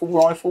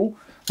rifle.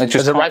 They just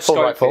As a can't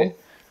scope rifle. it.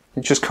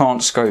 They just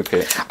can't scope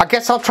it. I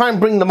guess I'll try and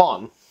bring them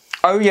on.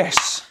 Oh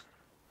yes.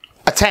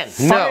 A 10.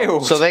 No.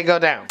 Failed. So they go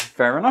down.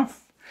 Fair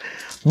enough.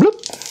 Bloop.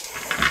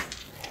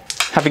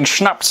 Having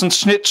schnapps and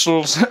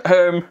schnitzels at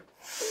home.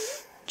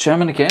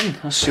 German again.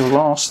 That's your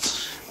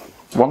last.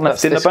 One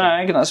left in the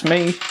bag, and that's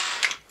me.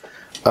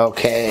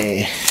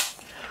 Okay.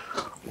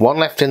 1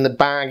 left in the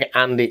bag,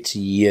 and it's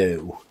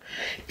you.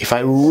 If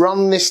I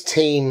run this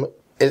team,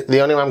 the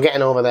only way I'm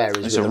getting over there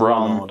is with a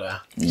run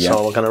order. Yeah.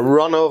 So we're going to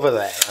run over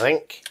there, I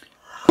think.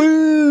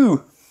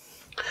 Boo!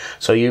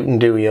 So you can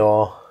do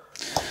your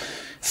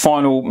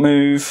final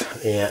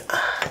move. Yeah.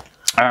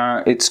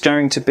 It's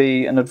going to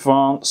be an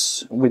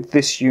advance with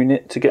this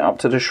unit to get up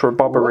to the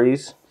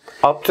shrubberies.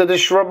 Up to the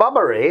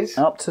shrubberies?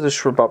 Up to the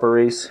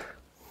shrubberies.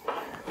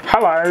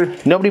 Hello.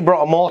 Nobody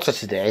brought a mortar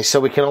today, so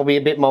we can all be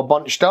a bit more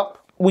bunched up.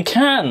 We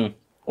can,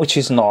 which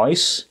is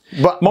nice.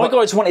 But my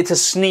guys wanted to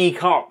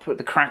sneak up at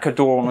the crack of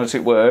dawn, as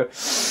it were,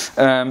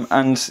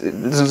 and it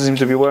doesn't seem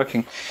to be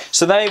working.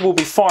 So they will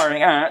be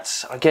firing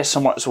at, I guess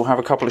I might as well have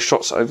a couple of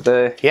shots over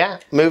there. Yeah,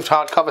 moved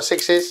hard cover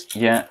 6s.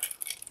 Yeah.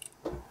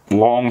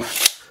 Long.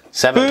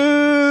 7.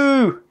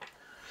 Boo!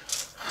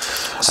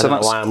 So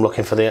that's why I'm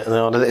looking for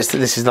the order. This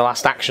is the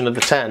last action of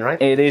the turn,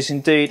 right? It is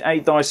indeed.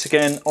 8 dice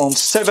again on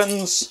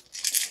 7s.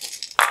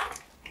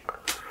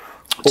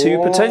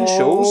 2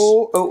 potentials.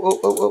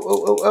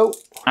 Oh.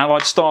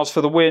 Allied stars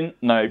for the win.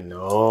 No.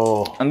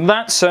 No. And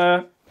that,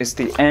 sir, is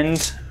the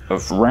end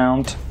of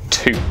round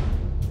 2.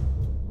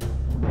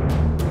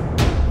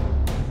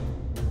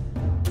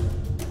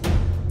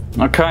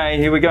 Okay,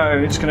 here we go.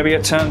 It's going to be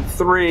at turn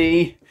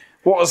 3.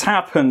 What has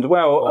happened?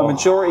 Well, a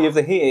majority of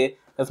the Heer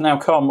have now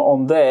come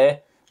on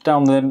there,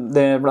 down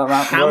their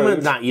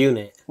Hammered that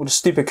unit. With a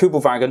stupid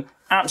Kubelwagen.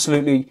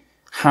 Absolutely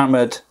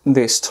hammered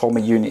this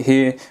Tommy unit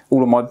here.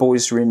 All of my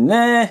boys are in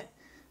there,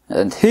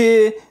 and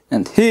here,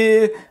 and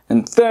here,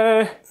 and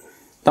there.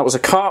 That was a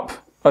cup.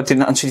 I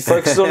didn't actually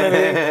focus on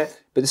anything.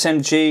 But this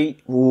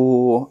MG,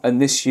 ooh,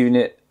 and this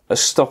unit are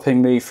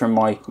stopping me from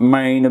my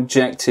main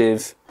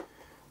objective.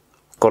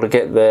 Got to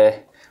get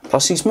there.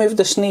 Plus he's moved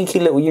a sneaky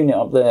little unit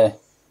up there,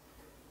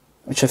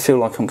 which I feel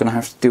like I'm going to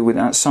have to deal with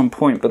at some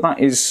point. But that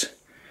is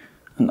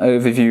an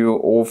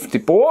overview of the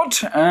board,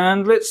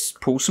 and let's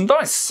pull some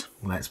dice.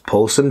 Let's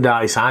pull some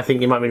dice. I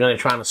think you might be going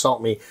to try and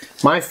assault me.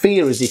 My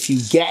fear is if you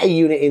get a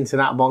unit into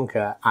that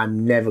bunker,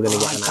 I'm never going to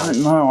get them out. I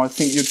don't know. I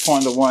think you'd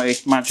find a way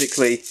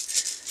magically.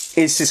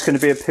 Is this going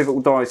to be a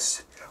pivotal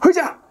dice?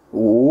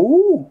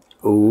 Ooh.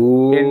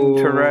 Ooh.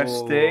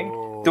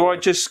 Interesting. Do I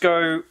just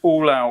go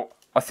all out?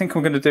 I think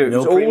I'm going to do it.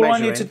 No all I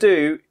need to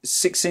do is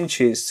 6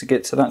 inches to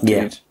get to that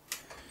dude.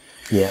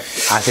 Yeah,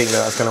 I think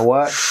that's going to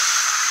work.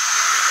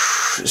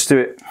 Let's do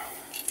it.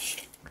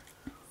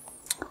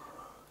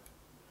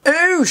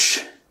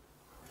 Oosh!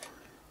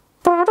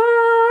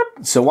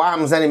 So what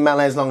happens then in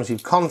melee as long as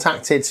you've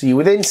contacted? So you're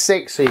within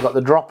 6, so you've got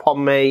the drop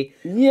on me.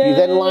 Yay. You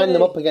then line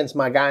them up against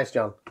my guys,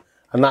 John.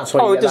 And that's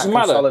when you get that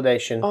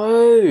consolidation.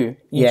 Oh,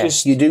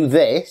 you do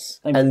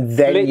this, and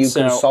then you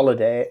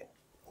consolidate.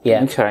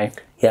 Yeah. Okay.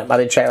 Yeah, I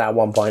did check that at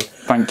one point.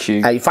 Thank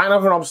you. You find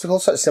over an obstacle,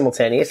 so it's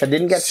simultaneous. I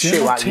didn't get to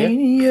shoot at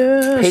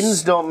you.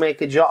 Pins don't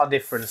make a jot of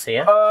difference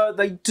here.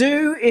 They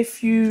do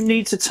if you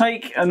need to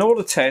take an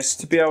order test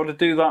to be able to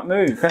do that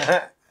move.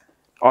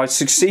 I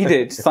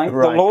succeeded. Thank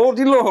the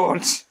Lordy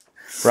Lord.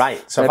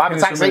 Right, so 5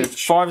 attacks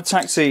each. 5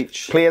 attacks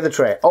each. Clear the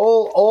tray.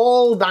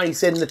 All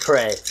dice in the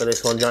tray for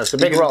this one, John. It's a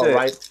big roll,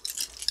 right?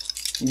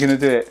 You're going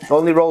to do it.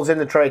 Only rolls in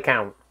the tray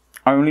count.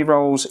 Only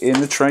rolls in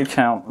the tray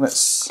count.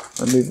 Let's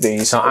remove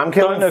these. So I'm I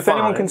don't know if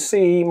anyone can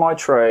see my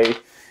tray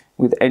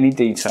with any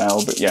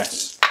detail, but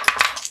yes.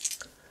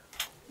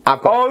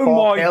 I've got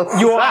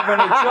you're having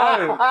a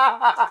joke.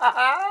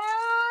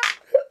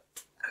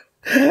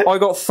 I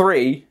got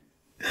 3.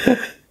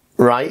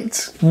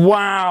 Right.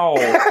 Wow.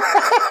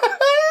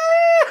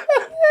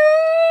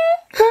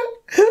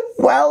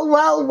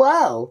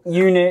 Well.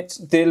 Unit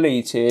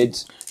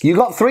deleted. You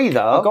got 3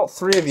 though. I got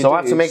 3 of you. So I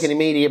have to make an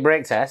immediate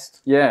break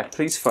test. Yeah,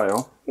 please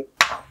fail.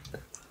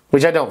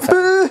 Which I don't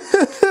fail.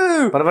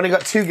 But I've only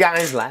got 2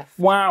 guys left.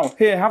 Wow.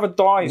 Here, have a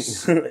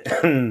dice. So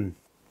I'm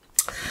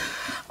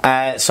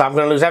going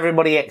to lose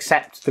everybody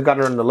except the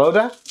gunner and the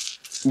loader.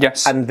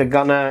 Yes. And the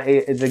gunner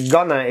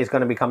is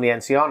going to become the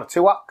NCO on a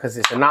 2-up because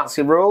it's a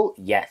Nazi rule.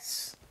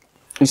 Yes.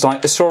 He's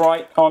like, it's all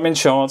right. I'm in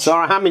charge. It's all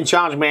right. I'm in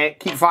charge, mate.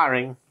 Keep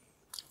firing.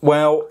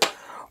 Well,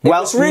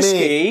 it's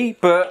risky,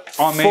 but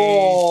I mean,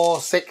 4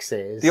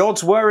 6s. The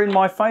odds were in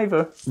my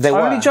favour. They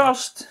were. Only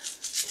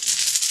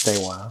just. They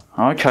were.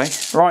 Okay.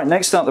 Right.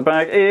 Next out the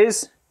bag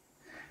is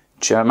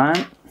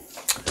German.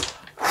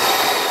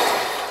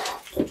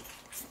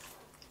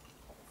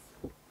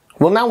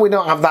 Well, now we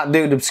don't have that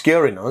dude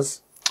obscuring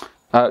us.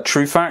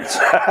 True fact.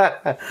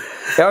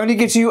 It only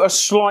gives you a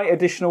slight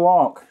additional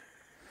arc.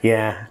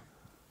 Yeah.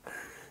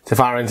 To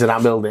fire into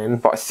that building.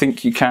 But I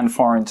think you can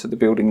fire into the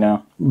building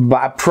now.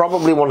 But I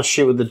probably want to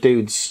shoot at the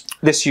dudes.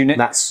 This unit?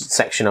 That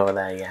section over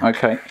there, yeah.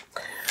 Okay.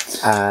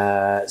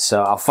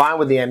 So I'll fire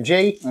with the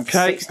MG.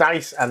 Okay. 6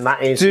 dice, and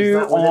that is. Do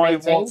that I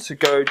want to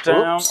go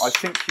down? Oops. I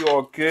think you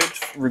are good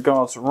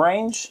regards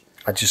range.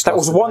 That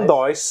was 1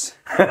 dice,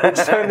 which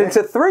turned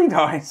into 3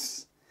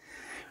 dice.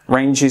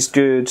 Range is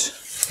good.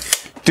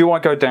 Do I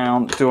go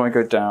down? Do I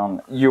go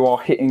down? You are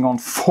hitting on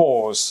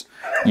 4s.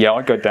 Yeah,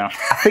 I go down.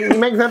 I think you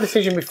make that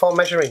decision before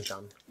measuring,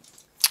 John.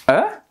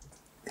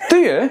 Do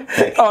you?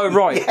 Oh,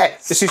 right.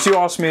 Yes. This is you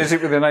asked me, is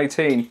it with an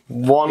 18?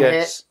 1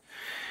 hit.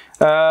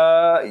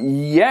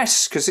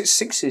 Yes, because it's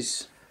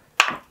 6s.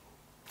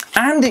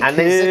 And it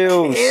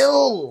kills. It's a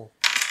kill.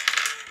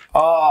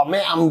 Oh,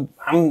 mate,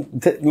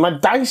 my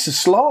dice are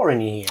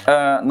slaughtering you here.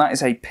 And that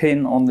is a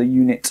pin on the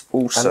unit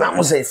also. And that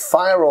was a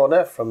fire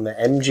order from the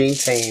MG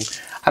team.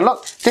 And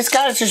look, this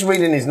guy's just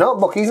reading his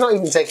notebook. He's not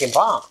even taking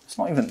part. It's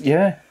not even,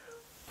 yeah.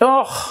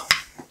 Oh.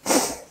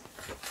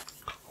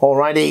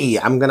 Alrighty,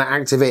 I'm going to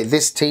activate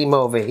this team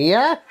over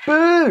here.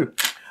 Boo!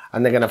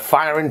 And they're going to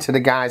fire into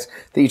the guys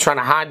that you're trying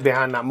to hide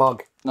behind that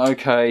mug.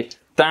 Okay.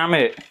 Damn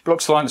it.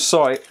 Blocks line of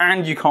sight,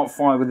 and you can't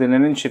fire within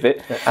an inch of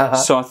it.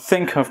 So I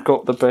think I've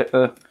got the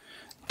better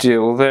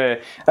deal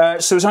there.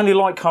 So it's only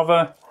light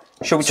cover.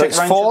 Shall we check range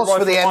of the rifle?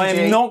 For the MG. I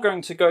am not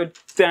going to go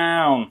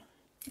down.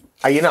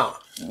 Are you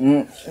not?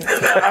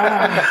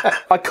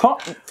 I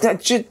can't.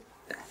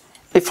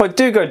 If I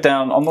do go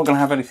down, I'm not going to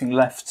have anything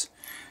left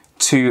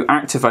to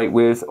activate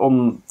with.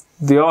 On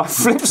the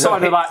flip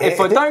side of that, if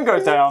I don't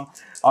go down,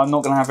 I'm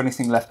not going to have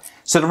anything left.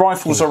 So the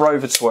rifles are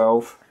over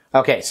 12.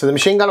 Okay, so the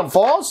machine gun on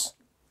 4s.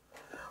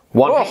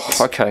 1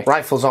 hit. Okay.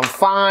 Rifles on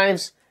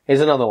 5s.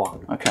 Here's another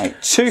one. Okay,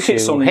 2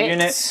 hits on the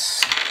unit.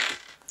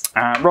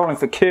 Rolling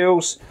for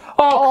kills.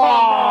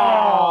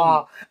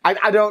 Oh,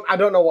 I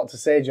don't know what to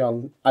say,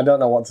 John. I don't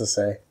know what to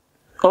say.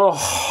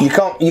 Oh,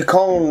 you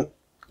can't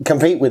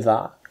compete with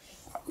that.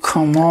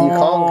 Come on. You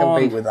can't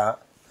compete with that.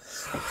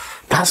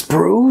 That's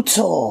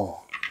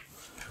brutal.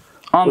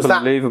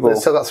 Unbelievable. We've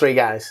still got 3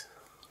 guys.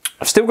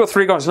 I've still got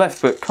 3 guys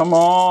left, but come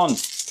on.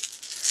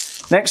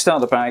 Next out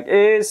of the bag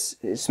is,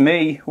 it's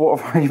me. What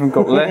have I even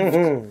got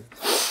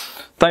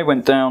left? They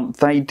went down.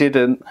 They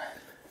didn't.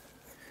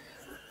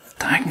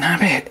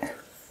 Dagnabbit.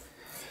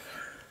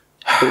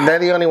 They're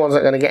the only ones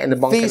that are going to get in the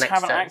bunker These next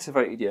haven't time.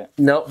 activated yet.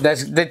 No,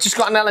 they've just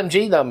got an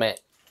LMG though, mate.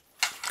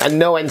 And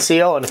no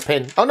NCO and a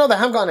pin. Oh no, they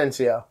have got an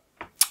NCO.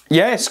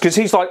 Yes, because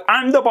he's like,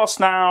 I'm the boss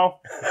now.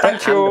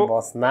 Thank you. I'm the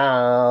boss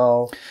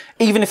now.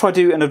 Even if I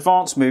do an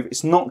advance move,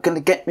 it's not going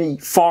to get me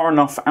far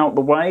enough out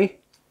the way.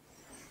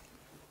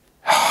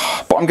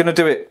 But I'm going to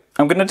do it.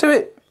 I'm going to do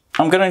it.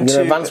 I'm going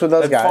to advance with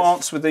those guys.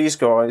 Advance with these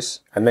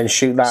guys. And then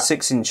shoot that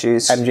 6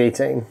 inches. MG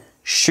team.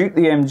 Shoot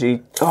the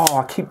MG. Oh,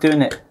 I keep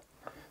doing it.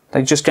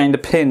 They just gained a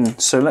pin.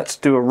 So let's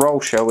do a roll,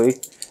 shall we?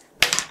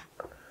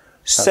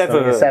 7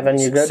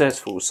 you're good.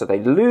 Successful. So they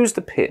lose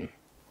the pin.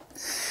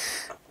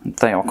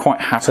 They are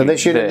quite happy. So they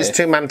shoot at this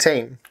 2-man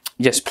team.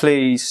 Yes,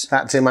 please.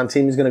 That 2-man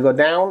team is going to go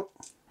down.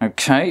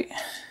 Okay.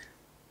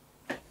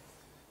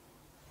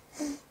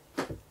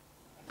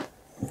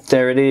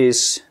 There it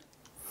is.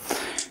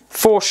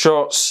 4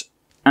 shots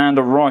and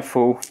a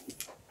rifle.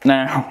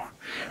 Now,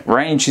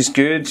 range is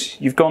good.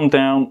 You've gone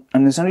down,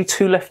 and there's only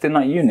 2 left in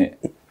that unit.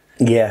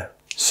 Yeah.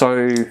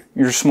 So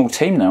you're a small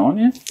team now, aren't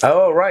you?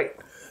 Oh, right.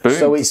 Boom.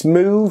 So it's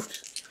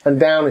moved and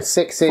down is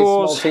 6s,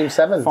 small team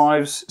 7s.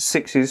 5s,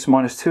 6s,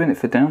 -2 in it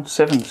for down.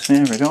 7s,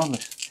 yeah,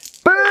 regardless.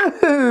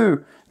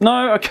 Boo!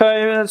 No,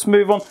 okay, let's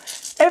move on.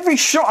 Every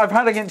shot I've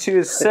had against you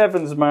is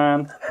 7s,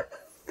 man.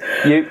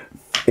 You.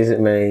 Is it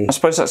me? I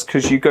suppose that's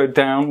because you go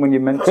down when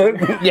you're meant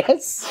to.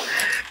 Yes.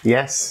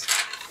 Yes.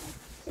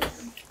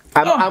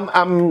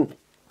 I'm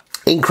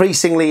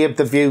increasingly of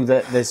the view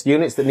that there's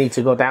units that need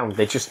to go down.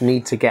 They just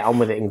need to get on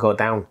with it and go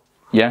down.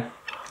 Yeah.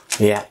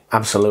 Yeah,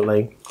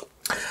 absolutely.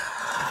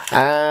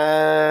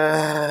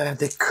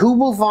 The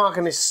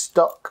Kubelwagen is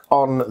stuck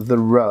on the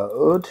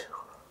road.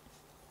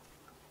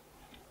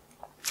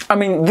 I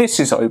mean, this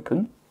is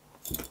open.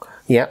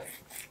 Yeah.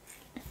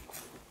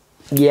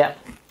 Yeah.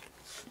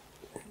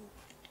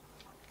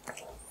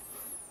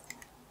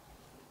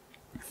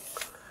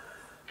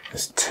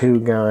 There's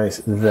 2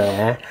 guys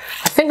there.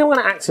 I think I'm going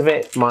to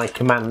activate my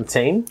command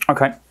team.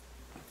 Okay.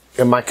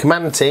 And my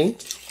command team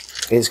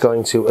is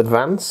going to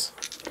advance.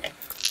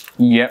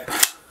 Yep.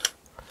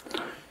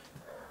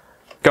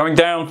 Going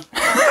down.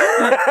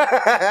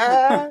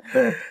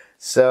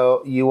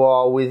 So you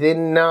are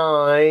within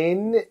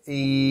 9.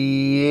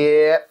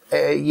 Yep.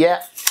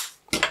 Yep.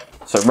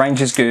 So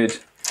range is good.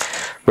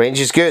 Range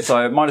is good. So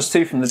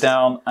 -2 from the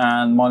down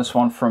and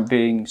 -1 from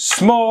being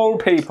small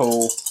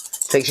people.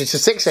 Takes you to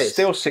 6s.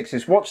 Still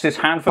 6s. Watch this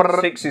hand for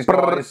 6s,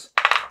 guys.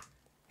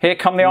 Here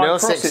come the iron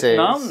crosses. 6s.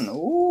 None.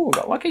 Ooh,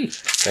 got lucky.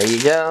 There you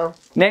go.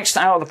 Next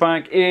out of the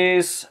bag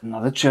is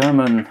another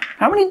German.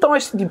 How many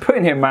dice did you put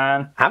in here,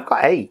 man? I've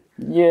got 8.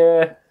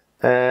 Yeah.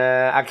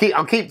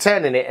 I'll keep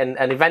turning it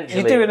and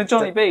eventually. You're doing a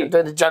Johnny B.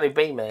 Doing a Johnny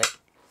B, mate.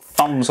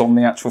 Thumbs on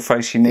the actual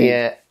face you need.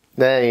 Yeah.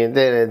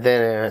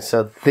 There.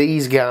 So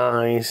these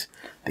guys.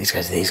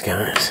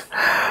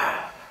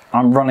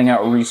 I'm running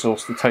out of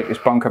resource to take this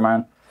bunker,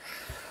 man.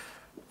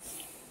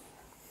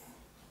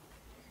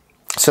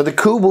 So the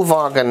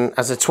Kubelwagen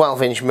has a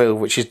 12-inch move,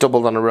 which is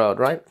doubled on the road,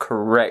 right?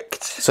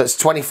 Correct. So it's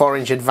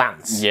 24-inch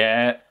advance.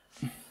 Yeah.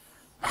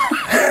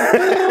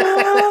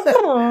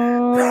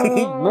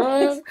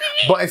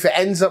 But if it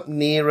ends up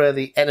nearer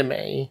the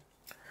enemy,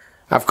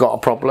 I've got a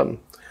problem.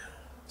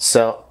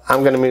 So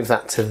I'm going to move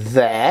that to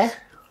there.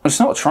 It's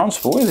not a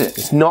transport, is it?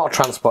 It's not a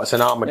transport, it's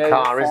an armoured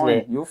car, isn't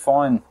it? You're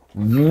fine.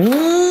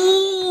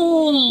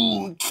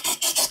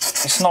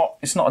 It's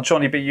not a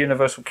Johnny B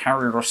universal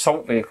carrier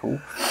assault vehicle.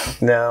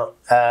 No.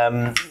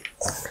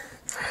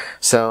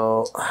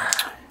 So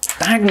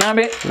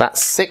Dagnabbit.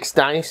 That's 6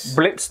 dice.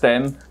 Blitz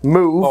them.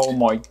 Moved. Oh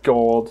my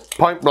god.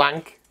 Point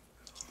blank.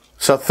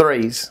 So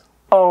 3s.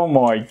 Oh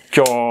my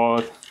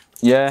god.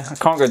 Yeah, I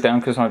can't go down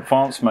because I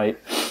advanced, mate.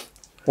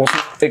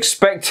 Wasn't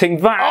expecting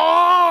that.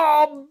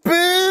 Oh,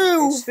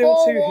 boo! It's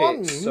still 2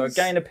 ones. hits, so I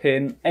gain a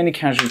pin. Any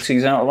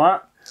casualties out of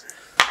that?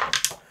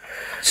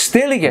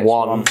 Still he gets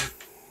 1.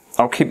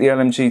 I'll keep the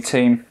LMG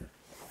team.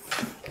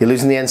 You're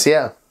losing the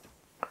NCO.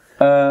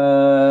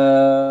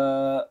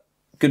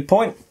 Good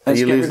point. Let's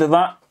get rid of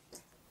that.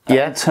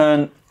 Yeah. And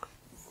turn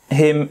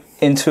him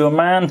into a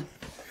man.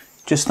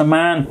 Just a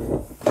man.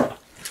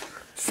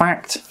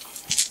 Fact.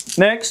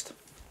 Next.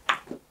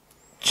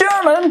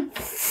 German.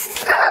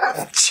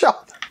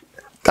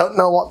 Don't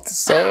know what to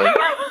say.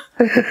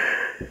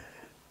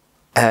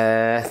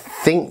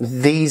 Think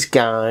these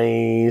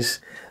guys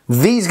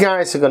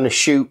are going to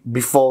shoot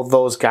before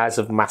those guys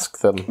have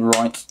masked them.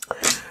 Right.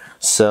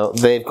 So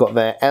they've got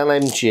their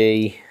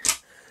LMG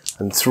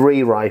and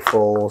 3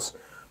 rifles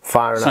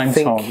firing.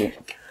 Same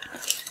target.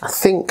 I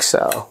think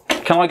so.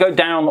 Can I go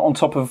down on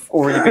top of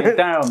already being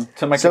down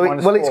to make it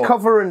 -4? Well, it's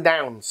cover and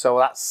down, so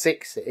that's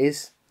 6 it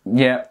is.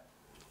 Yeah.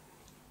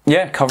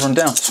 Yeah, cover and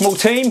down. Small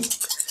team.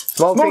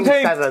 Small team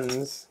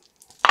 7s.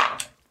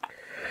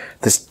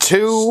 There's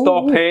 2.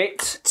 Stop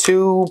it.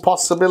 2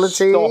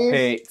 possibilities. Stop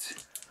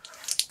it.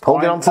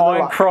 Holding on to the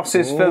iron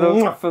crosses for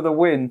the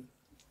win.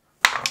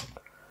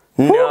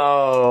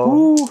 No.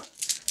 Ooh.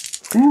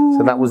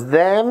 So that was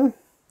them.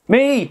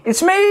 Me.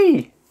 It's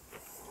me.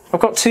 I've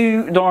got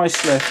 2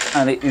 dice left,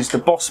 and it is the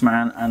boss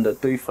man and a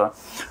doofer.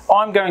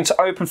 I'm going to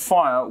open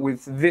fire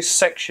with this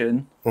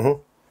section,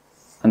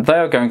 and they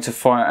are going to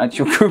fire at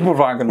your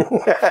Kubelwagen.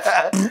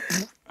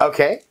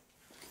 Okay.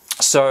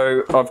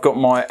 So I've got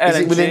my LMG. Is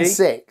it within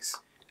 6?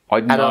 I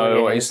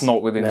know it's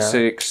not within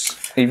 6.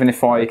 Even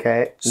if I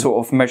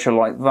sort of measure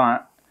like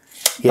that,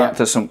 that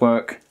doesn't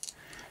work.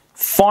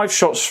 5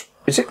 shots.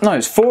 Is it? No,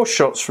 it's 4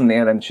 shots from the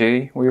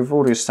LMG. We've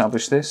already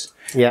established this.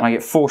 Yeah. I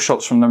get 4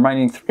 shots from the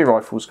remaining 3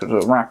 rifles because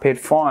of rapid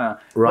fire.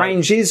 Right.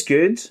 Range is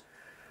good.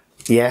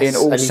 Yes. In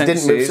all and senses. You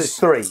didn't move to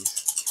 3s.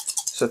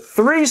 So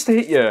 3s to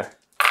hit you.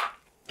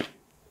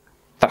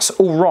 That's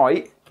all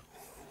right.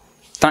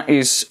 That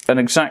is an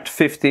exact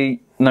 50.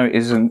 No, it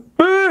isn't.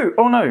 Boo!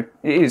 Oh no,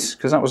 it is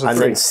because that was a 3.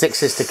 And then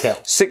 6s to kill.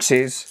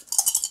 6s.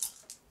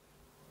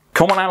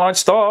 Come on, Allied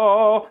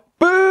Star!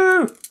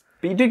 Boo!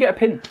 But you do get a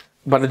pin.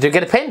 But I do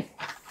get a pin.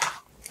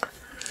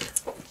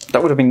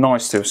 That would have been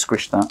nice to have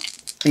squished that.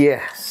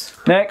 Yes.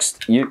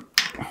 Next, you.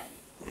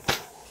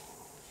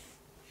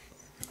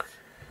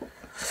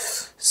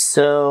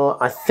 So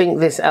I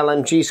think this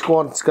LMG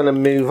squad is going to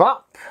move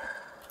up.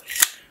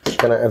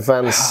 Going to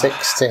advance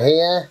 6 to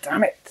here.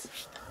 Damn it.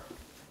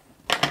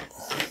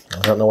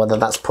 I don't know whether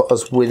that's put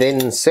us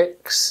within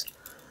 6.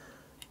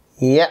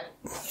 Yep.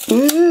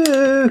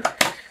 Ooh.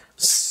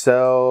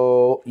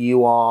 So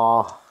you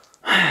are...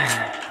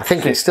 I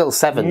think it's still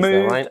 7s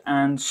though, right?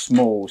 And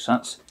small, so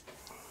that's...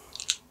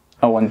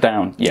 Oh, and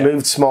down, yeah.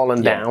 Moved small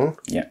and down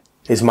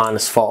is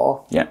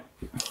 -4. Yeah.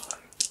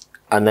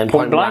 And then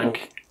point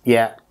blank,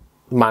 yeah,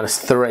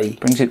 -3.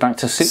 Brings it back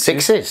to 6.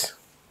 6s.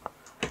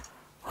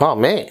 Oh,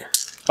 mate.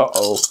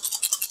 Uh-oh.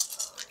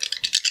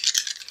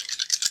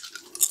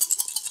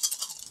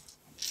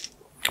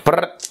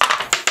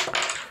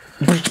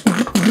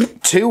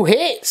 Two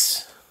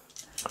hits.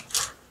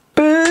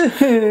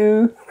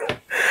 Boo-hoo.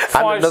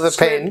 And another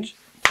pin.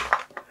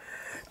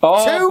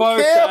 Oh,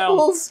 2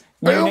 kills.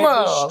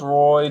 Unit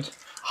destroyed.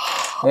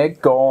 They're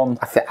gone.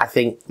 I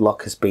think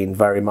luck has been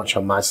very much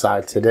on my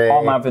side today.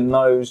 I'm having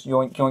those.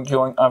 Yoink, yoink,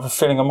 yoink. I have a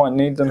feeling I might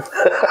need them.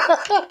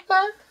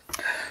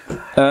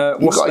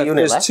 What's got a unit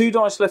There's left. 2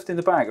 dice left in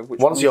the bag. Of which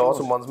One's yours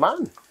and one's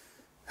mine.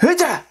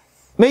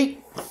 Me.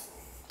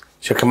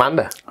 It's your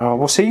commander. Oh,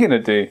 what's he gonna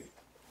do?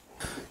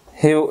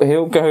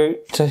 He'll go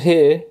to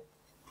here.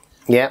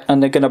 Yeah.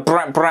 And they're gonna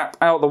brap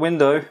out the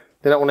window.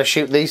 They don't want to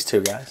shoot these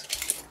 2 guys.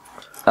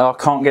 I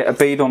can't get a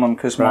bead on them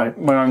because my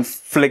own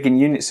fligging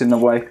unit's in the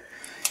way.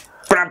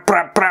 Brap,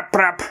 brap, brap,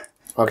 brap.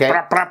 Okay.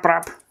 Brap, brap,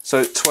 brap.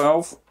 So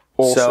 12.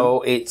 Awesome.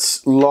 So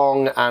it's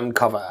long and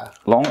cover.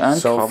 Long and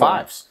so cover.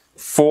 5s.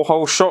 4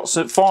 whole shots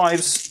at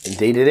 5s.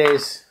 Indeed it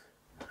is.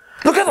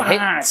 Look at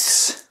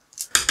that!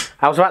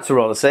 I was about to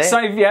roll a save.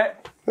 Save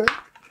yet.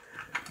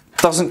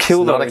 Doesn't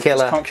kill them. Not a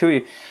killer. Can't kill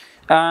you.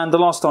 And the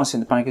last dice in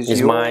the bag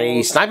is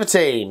my sniper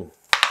team.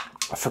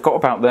 I forgot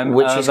about them.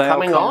 Which is they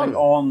coming are coming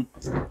on.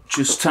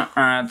 Just to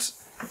add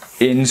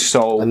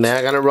insult. And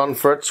they're going to run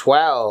for a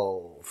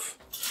 12.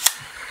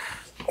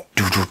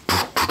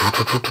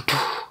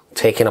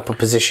 Taking up a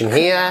position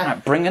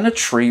here. Bringing a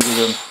tree with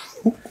him.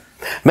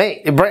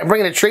 Mate,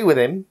 bringing a tree with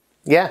him.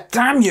 Yeah.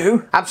 Damn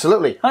you.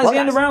 Absolutely. That's the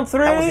end of round 3.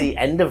 That was the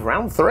end of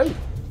round 3.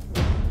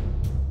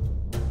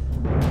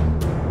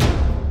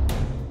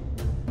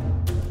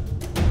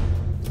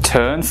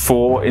 Turn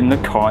 4 in the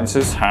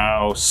Kaiser's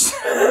house.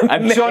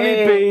 And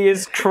Johnny B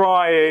is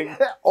crying.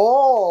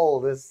 All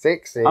the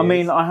 6s. I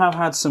mean, I have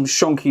had some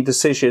shonky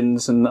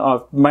decisions and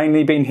I've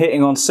mainly been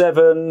hitting on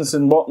 7s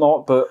and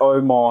whatnot, but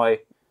oh my.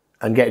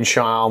 And getting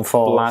shot on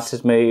 4s.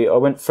 Blattered me. I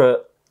went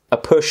for a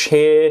push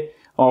here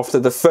after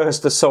the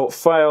first assault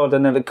failed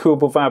and then the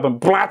Kubelvab and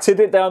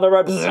blatted it down the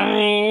road.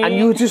 And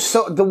you were just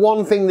the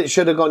one thing that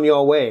should have gone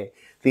your way,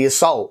 the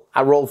assault.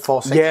 I rolled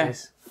 4 6s. Yeah.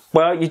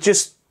 Well, you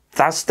just...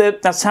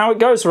 That's how it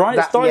goes, right?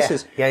 It's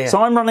dices. Yeah. So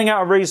I'm running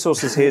out of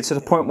resources here to the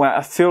point where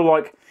I feel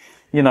like,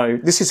 you know,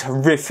 this is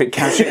horrific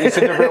casualties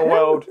in the real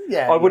world.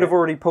 I would have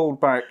already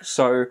pulled back.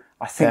 So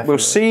I think we'll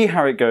see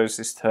how it goes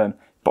this turn.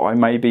 But I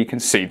may be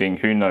conceding,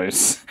 who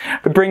knows.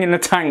 We're bringing the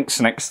tanks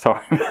next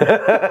time.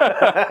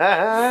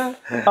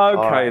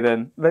 Okay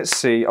then, let's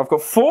see. I've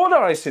got 4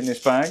 dice in this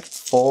bag.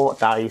 4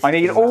 dice. I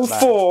need all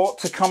 4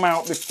 to come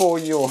out before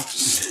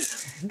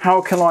yours. How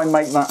can I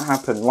make that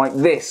happen? Like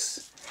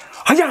this.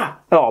 Hiya!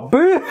 Oh,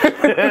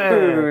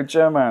 boo!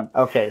 German.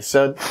 Okay,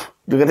 so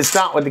we're going to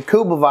start with the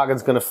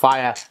Kubelwagen's going to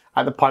fire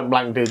at the point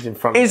blank dudes in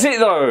front of Is it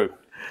though?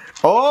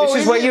 Oh,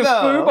 this is where you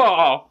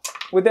foobar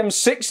with them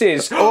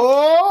 6s.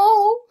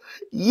 Oh,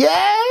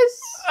 yes!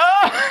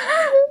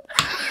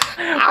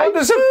 What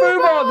does a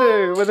foobar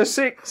do with a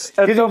 6?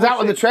 Because it was out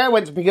on the tray, I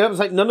went to pick it up, it's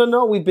like,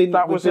 no, we've been...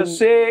 That was a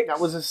 6. That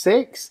was a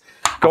 6.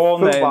 Go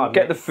on then,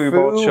 get the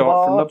foobar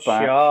chart from the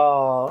back.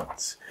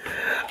 Chart.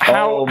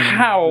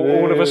 How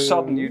all of a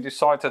sudden you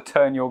decide to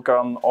turn your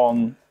gun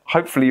on,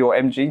 hopefully your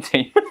MG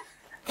team.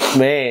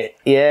 Mate,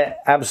 yeah,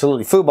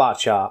 absolutely. Foobar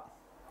chart.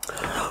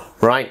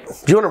 Right,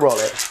 do you want to roll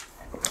it?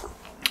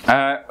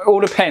 All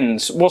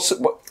depends. What?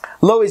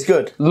 Low is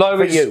good. Low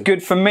for is you.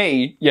 good for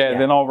me. Yeah,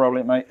 then I'll roll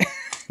it, mate.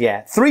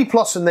 Yeah,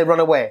 3+ and they run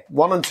away.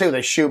 1 and 2,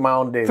 they shoot my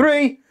own dude.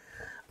 3.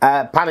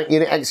 Panic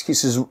unit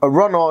executes a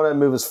run order and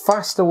move as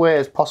fast away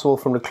as possible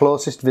from the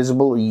closest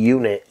visible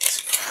unit.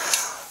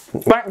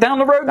 Back down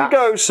the road we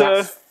go,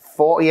 sir. That's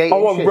 48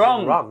 inches.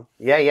 Run.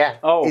 Yeah.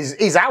 Oh.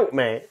 He's out,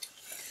 mate.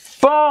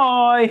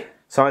 Bye.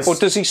 So or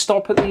does he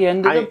stop at the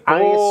end of the board? I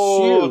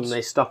assume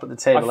they stop at the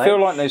table. I feel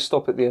like they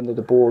stop at the end of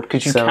the board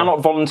because you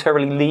cannot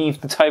voluntarily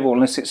leave the table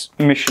unless it's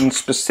mission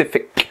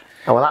specific.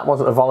 Oh, well, that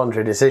wasn't a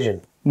voluntary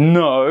decision.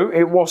 No,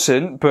 it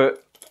wasn't,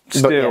 but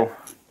still. Yeah.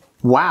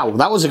 Wow,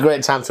 that was a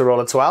great time to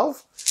roll a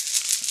 12.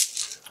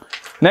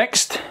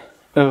 Next.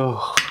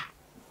 Oh,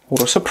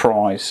 what a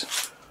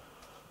surprise.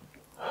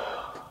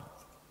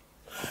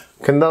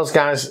 Can those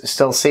guys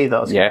still see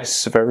those?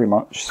 Yes, very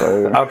much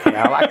so. Okay,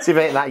 I'll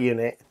activate that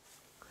unit.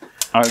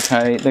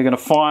 Okay, they're going to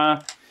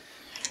fire.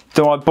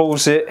 Do I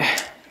balls it?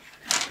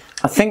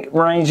 I think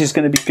range is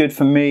going to be good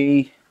for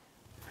me.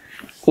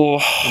 Oh,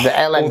 the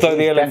LMG although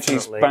the LMG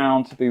is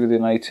bound to be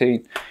within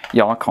 18.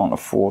 Yeah, I can't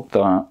afford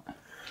that.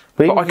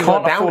 But I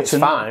can't down afford its to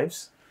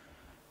 5s.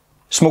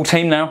 Small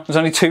team now. There's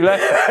only 2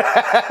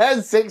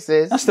 left.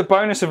 6s. That's the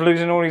bonus of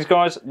losing all these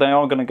guys. They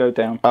are going to go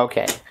down.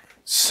 Okay.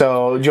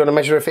 So, do you want to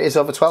measure if it is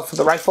over 12 for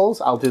the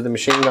rifles? I'll do the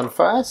machine gun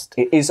first.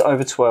 It is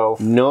over 12.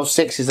 No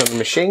 6s on the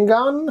machine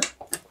gun.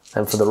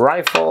 And for the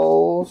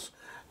rifles,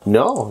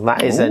 no,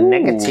 that is a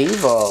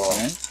negativo.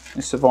 Okay.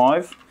 They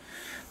survive.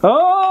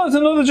 Oh, it's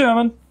another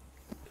German.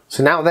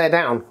 So now they're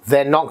down.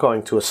 They're not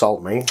going to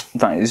assault me.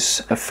 That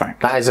is a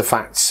fact. That is a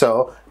fact.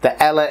 So the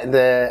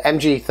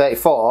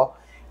MG34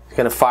 is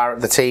going to fire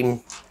at the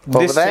team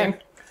over there. Team?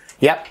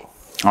 Yep.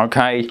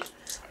 Okay.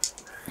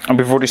 And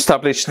we've already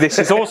established this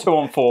is also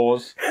on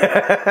 4s.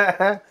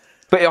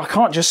 But I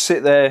can't just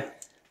sit there.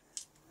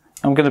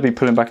 I'm going to be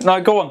pulling back.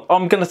 No, go on.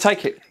 I'm going to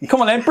take it.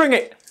 Come on then, bring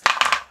it.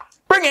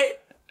 Bring it.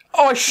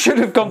 Oh, I should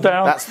have gone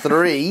down. That's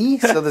 3,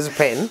 so there's a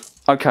pin.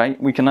 Okay,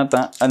 we can add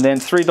that. And then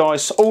 3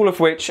 dice, all of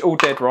which, all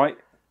dead, right?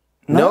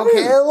 No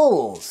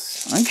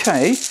kills.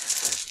 Okay.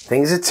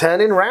 Things are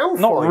turning round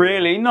for Not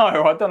really, no.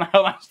 I don't know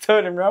how that's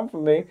turning round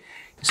for me.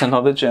 It's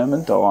another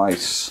German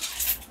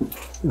dice.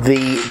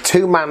 The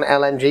 2-man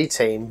LMG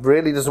team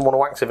really doesn't want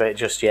to activate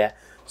just yet.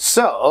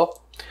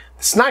 So,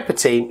 the sniper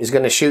team is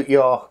going to shoot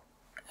your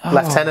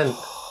lieutenant.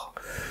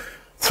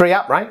 3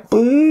 up, right?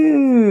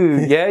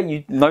 Boo!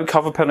 Yeah, no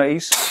cover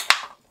penalties.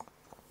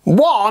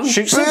 1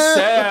 shoots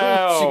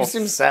himself. Shoots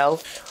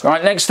himself.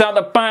 Right, next out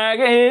the bag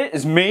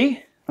is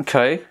me.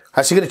 Okay.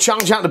 So you're going to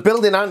charge out the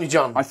building, aren't you,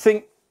 John? I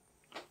think.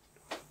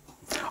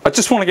 I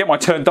just want to get my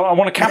turn done. I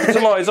want to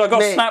capitalise. I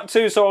got snap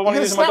 2, so I want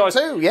to use my dice.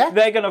 Snap 2, yeah.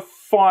 They're going to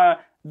fire.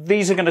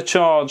 These are going to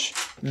charge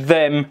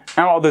them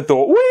out of the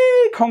door.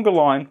 Whee! Conga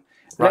line.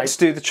 Right. Let's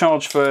do the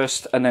charge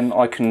first, and then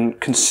I can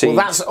concede.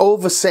 Well, that's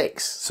over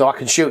 6, so I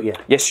can shoot you.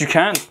 Yes, you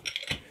can.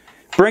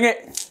 Bring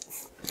it.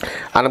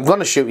 And I'm going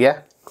to shoot you.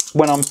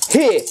 When I'm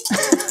here.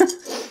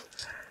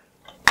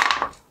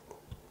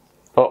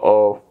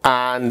 Uh-oh.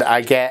 And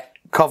I get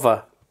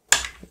cover.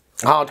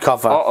 Hard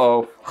cover.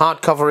 Uh-oh.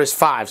 Hard cover is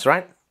 5s,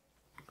 right?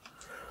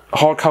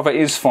 Hard cover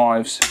is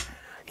 5s.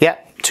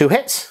 Yep, 2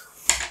 hits.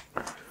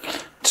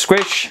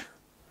 Squish.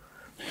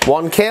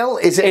 1 kill.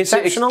 Is it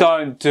exceptional?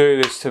 Don't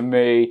do this to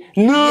me.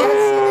 No! Yes,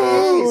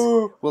 it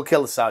is. We'll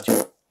kill the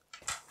sergeant.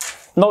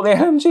 Not the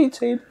MG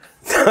team.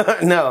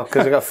 No,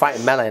 because we've got to fight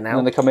in melee now.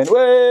 And they come in.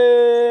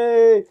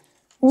 Way!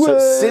 So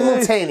it's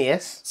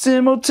simultaneous.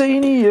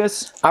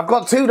 Simultaneous. I've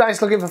got 2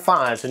 dice looking for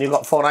 5s, and you've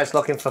got 4 dice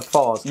looking for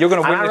 4s. You're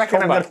going to win this combat. I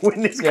reckon I'm going to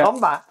win this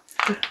combat.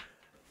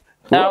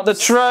 Now the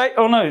tray.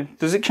 Oh no,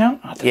 does it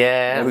count?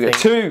 Yeah. There we go.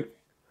 2.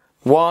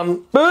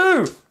 1.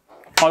 Boo!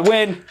 I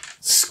win.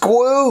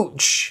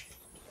 Squooch.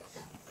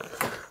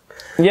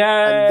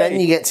 Yeah. And then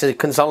you get to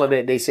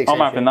consolidate D6 I'm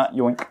having that,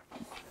 yoink.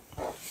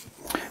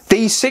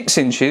 D6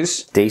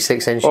 inches.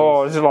 D6 inches.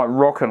 Oh, this is like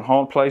rock and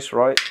hard place,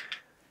 right?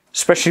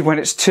 Especially when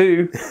it's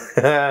 2.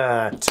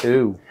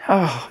 2.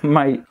 Oh,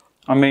 mate.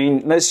 I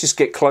mean, let's just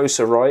get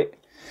closer, right?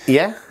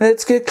 Yeah.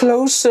 Let's get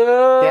closer.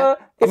 Yeah.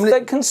 If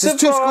they can survive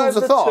there's 2 schools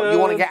of thought. turn. You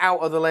want to get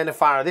out of the lane of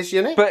fire of this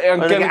unit, but I'm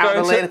going to get out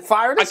of the lane of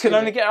fire of this I can unit.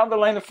 only get out of the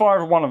lane of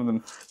fire of one of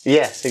them.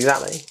 Yes,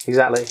 exactly.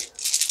 Exactly.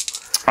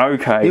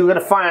 Okay. You were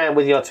going to fire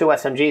with your 2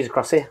 SMGs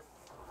across here.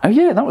 Oh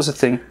yeah, that was a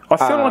thing. I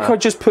feel like I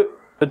just put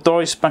a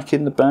dice back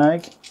in the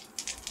bag.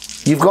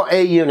 You've got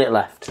a unit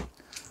left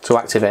to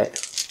activate.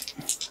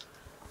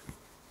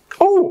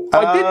 Oh,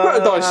 I did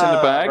put a dice in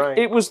the bag. Right.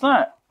 It was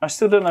that. I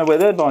still don't know where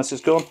their dice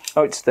has gone.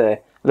 Oh, it's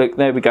there. Look,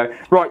 there we go.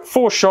 Right,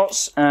 4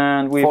 shots,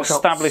 and we've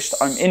established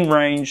I'm in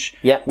range.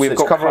 Yep, we've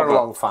got cover and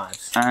long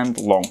 5s. And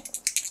long.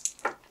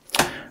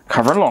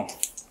 Cover and long.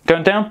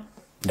 Going down?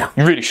 No.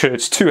 You really should.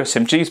 It's 2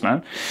 SMGs,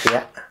 man.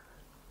 Yeah.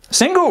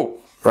 Single.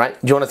 Right,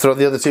 do you want to throw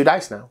the other 2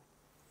 dice now?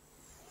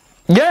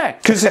 Yeah,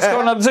 because it's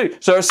got another 2.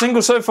 So a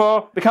single so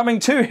far, becoming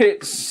 2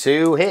 hits.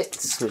 2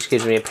 hits, which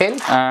gives me a pin.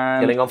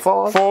 And killing on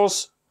 4s.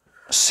 4s.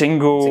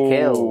 Single. To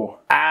kill.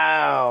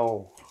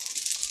 Ow.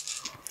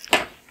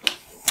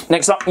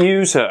 Next up,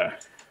 user.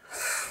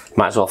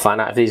 Might as well find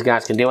out if these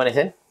guys can do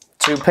anything.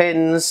 2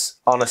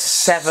 pins on a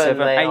 7.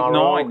 7, 8,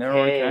 9. They're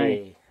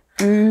okay.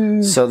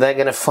 So they're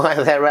going to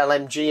fire their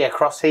LMG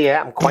across here.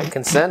 I'm quite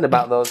concerned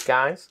about those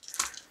guys.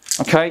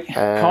 Okay,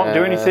 can't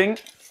do anything.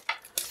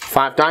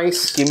 5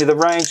 dice. Give me the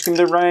range, give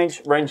me the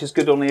range. Range is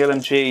good on the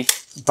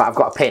LMG. But I've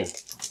got a pin.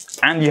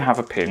 And you have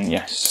a pin,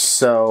 yes.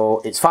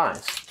 So it's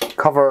 5s.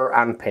 Cover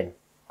and pin.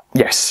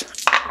 Yes.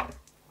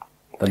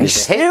 He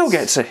still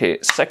gets a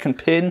hit. Second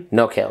pin.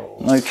 No kill.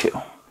 No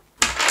kill.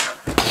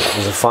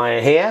 There's a fire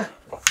here.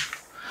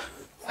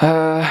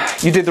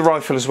 You did the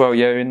rifle as well,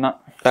 yeah, in that?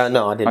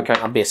 No, I didn't.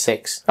 Okay. I'd be a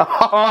 6.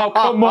 Oh,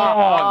 come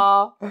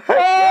on! Oh,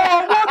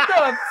 what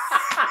the?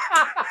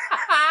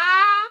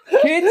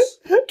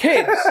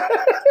 Kids,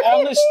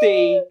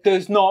 honesty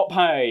does not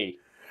pay.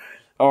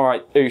 All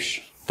right,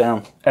 oosh,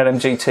 down.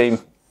 LMG team,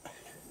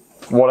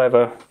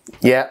 whatever.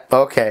 Yeah,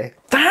 okay.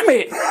 Damn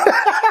it!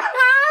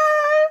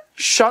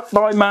 Shut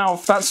thy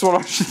mouth, that's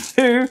what I should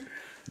do.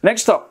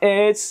 Next up,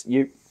 it's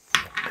you.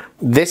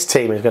 This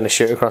team is going to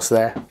shoot across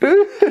there.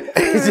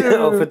 Is it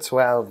over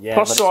 12? Yeah.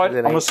 Plus side,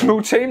 I'm a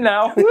small team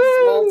now.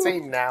 Small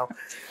team now.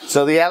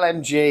 So the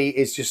LMG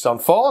is just on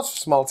 4s,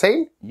 small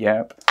team.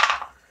 Yep.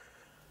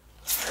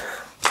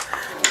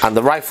 And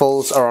the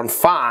rifles are on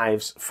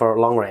 5s for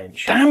long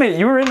range. Damn it,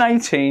 you were in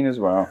 18 as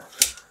well.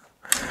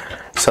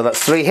 So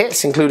that's 3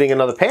 hits, including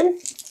another pin.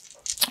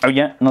 Oh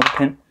yeah, another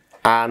pin.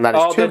 And that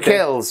is 2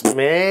 kills,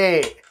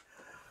 mate.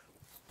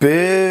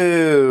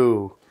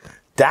 Boo.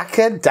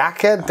 Daka.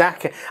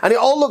 And it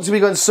all looked to be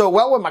going so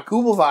well when my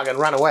Kubelwagen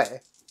ran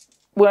away.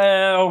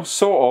 Well,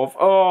 sort of.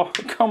 Oh,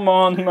 come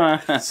on,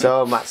 man.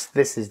 So much.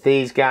 This is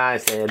these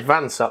guys. They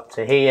advance up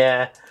to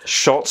here.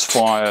 Shots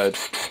fired.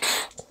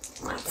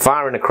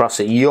 Firing across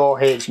at your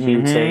HQ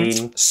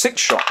team.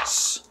 6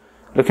 shots.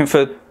 Looking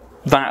for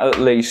that at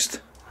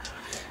least.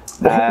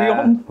 What are we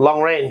on?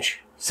 Long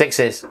range.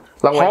 6s.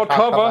 Long range. Hard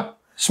cover.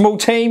 Small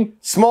team.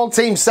 Small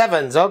team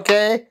 7s.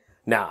 Okay.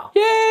 No.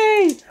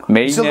 Yay!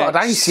 Me You still next.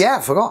 got a dice? Yeah,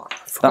 I forgot.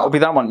 That'll be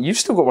that one. You've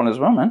still got one as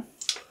well, man.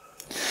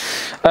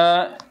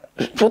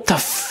 What the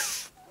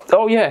f...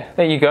 Oh, yeah.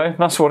 There you go.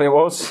 That's what it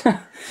was.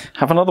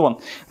 Have another one.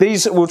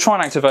 These we'll try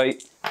and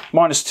activate.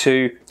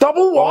 -2.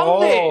 Double one.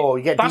 Oh,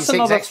 you get that's D6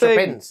 another extra thing.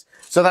 pins.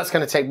 So that's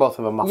going to take both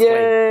of them off.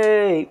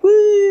 Yay!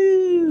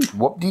 Woo!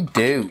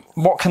 Whoop-de-doo.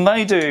 What can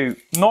they do?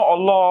 Not a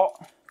lot.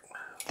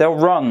 They'll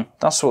run.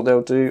 That's what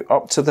they'll do.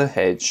 Up to the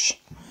hedge.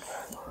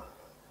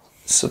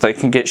 So they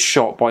can get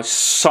shot by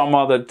some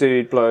other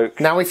dude bloke.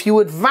 Now, if you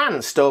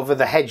advanced over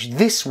the hedge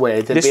this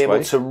way, they'd be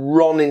able to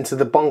run into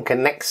the bunker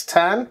next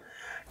turn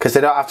because they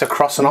don't have to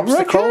cross an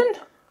obstacle.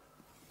 Reckon?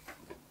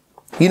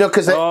 You know,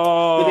 because they'd be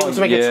able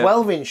to make a yeah.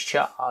 12-inch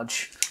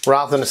charge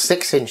rather than a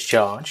 6-inch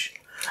charge.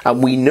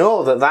 And we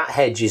know that that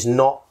hedge is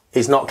not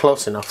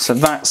close enough. So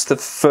that's the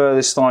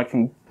furthest I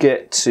can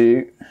get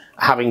to.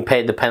 Having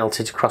paid the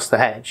penalty to cross the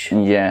hedge.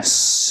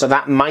 Yes. But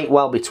that might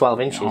well be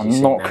 12 inches.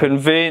 I'm not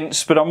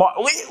convinced, but I might...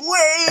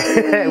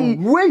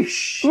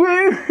 Wish!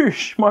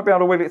 Whoosh! Might be able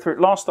to wiggle it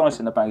through. Last dice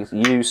in the bag is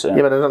you, sir.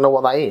 Yeah, but I don't know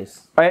what that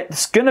is.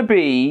 It's going to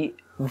be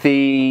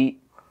the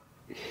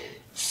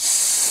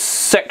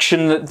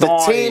section that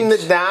dies. The team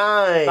that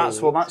dies.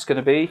 That's what that's going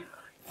to be.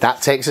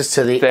 That takes us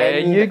to the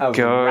end of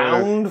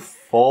round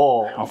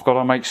 4. I've got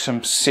to make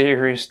some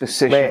serious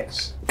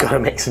decisions. Got to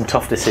make some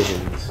tough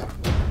decisions.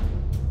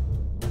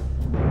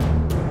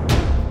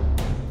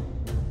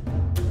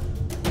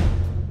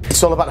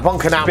 It's all about the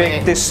bunker now,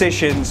 Big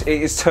decisions.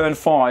 It is turn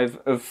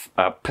 5 of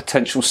a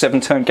potential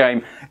 7-turn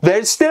game.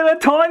 There's still a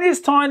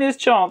tiniest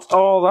chance.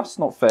 Oh, that's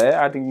not fair.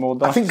 Adding more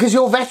dice. I think because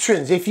you're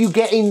veterans, if you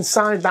get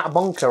inside that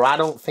bunker, I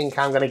don't think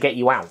I'm going to get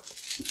you out.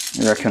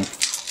 You reckon?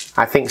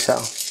 I think so.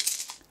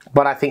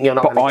 But I think you're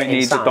not going to get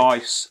inside. But I need the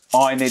dice.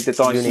 I need the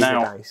dice you need now.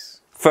 The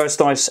dice. First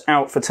dice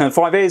out for turn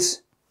 5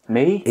 is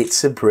me.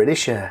 It's a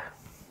Britisher.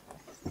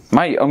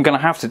 Mate, I'm going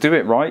to have to do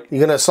it, right? You're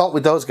going to assault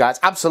with those guys?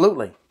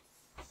 Absolutely.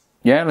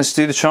 Yeah, let's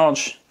do the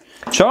charge.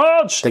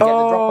 Charge! They get the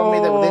drop on me,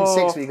 they're within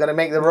 6, but you've got to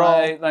make the roll.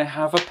 Right, they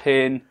have a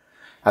pin.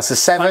 That's a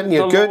 7, Thank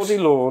you're the good. Lordy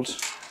Lord.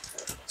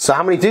 So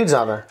how many dudes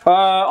are there?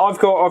 I've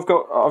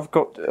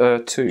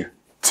got 2.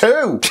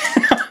 2?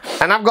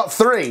 And I've got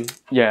 3.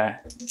 Yeah.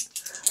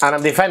 And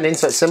I'm defending,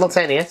 so it's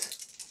simultaneous.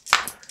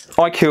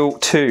 I kill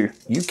 2.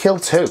 You kill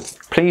 2.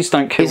 Please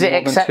don't kill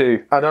more than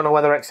 2. I don't know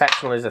whether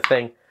exceptional is a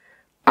thing.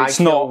 It's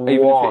not,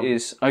 even if it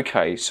is.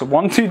 Okay, so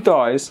 1 dude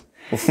dies.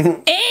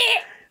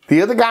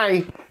 The other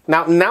guy...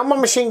 Now my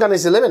machine gun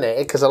is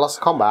eliminated because I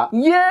lost combat.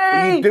 Yay!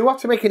 But you do have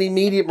to make an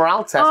immediate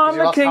morale test because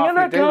you lost half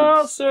your dudes. I'm the king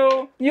of the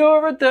castle.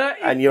 You're a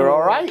dirty... And you're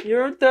alright.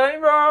 You're a dirty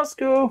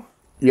rascal.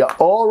 You're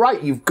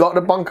alright. You've got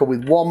a bunker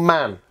with 1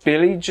 man.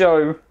 Billy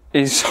Joe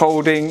is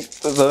holding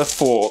the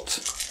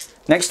fort.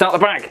 Next out the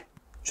bag.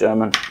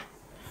 German.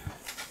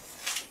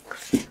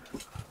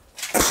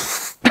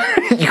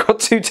 You got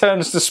 2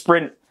 turns to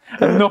sprint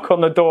and knock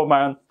on the door,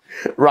 man.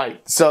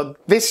 Right. So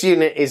this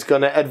unit is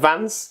going to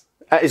advance.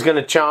 Is going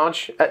to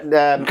charge.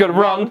 Going to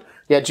run.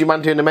 Yeah. Do you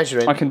mind doing the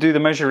measuring? I can do the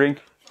measuring.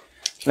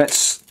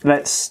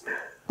 Let's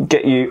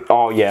get you.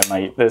 Oh yeah,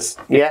 mate.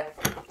 Yeah.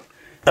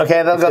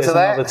 Okay, they'll go to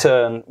there. Another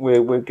turn.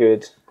 We're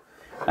good.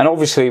 And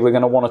obviously we're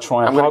going to want to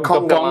try and hug the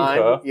bunker.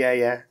 Line.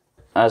 Yeah.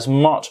 As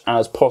much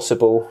as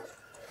possible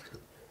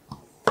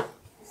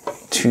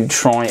to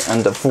try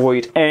and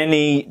avoid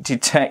any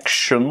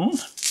detection.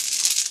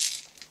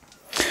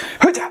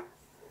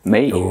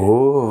 Me.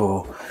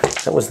 Oh,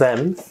 that was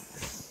them.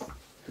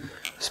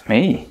 It's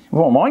me.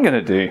 What am I going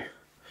to do?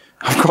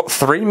 I've got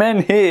 3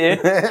 men here.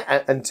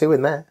 And 2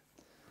 in there.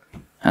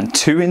 And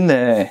 2 in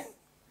there.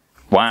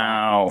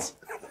 Wow.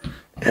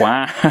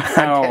 Wow.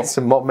 And get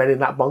some more men in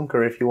that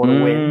bunker if you want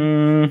to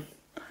win.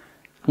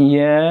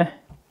 Yeah.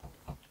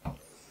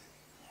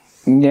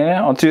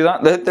 Yeah, I'll do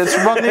that. Let's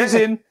run these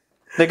in.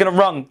 They're going to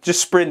run.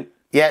 Just sprint.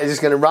 Yeah, they're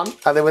just going to run.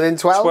 Are they within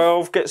 12?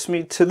 12 gets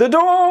me to the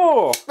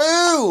door.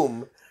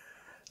 Boom.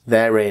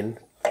 They're in.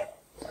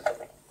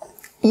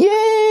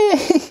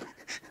 Yay!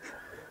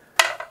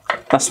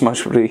 That's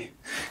mostly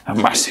a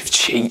massive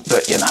cheat,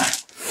 but you know.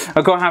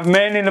 I've got to have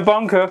men in the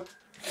bunker.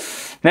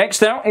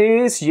 Next out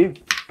is you.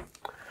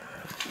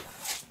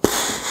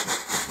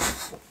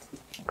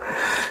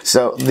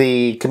 So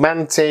the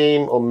command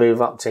team will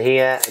move up to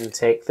here and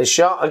take the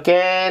shot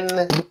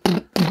again.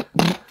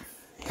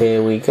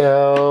 Here we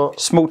go.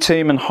 Small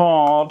team and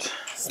hard.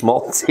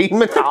 Small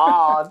team and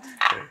hard.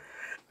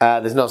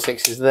 There's no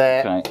 6s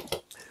there. Okay.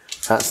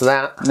 That's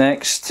that.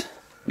 Next,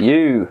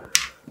 you.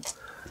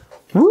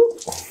 Woo.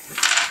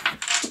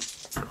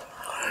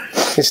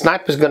 The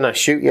sniper's gonna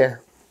shoot you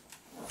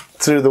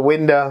through the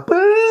window.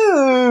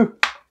 Boo!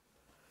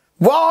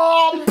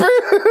 Whoa!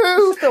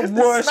 Boo! The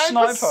worst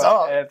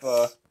sniper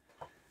ever.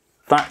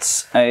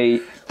 That's a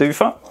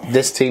doofer.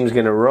 This team's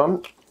gonna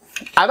run.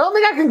 I don't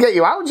think I can get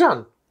you out,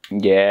 John.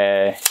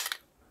 Yeah.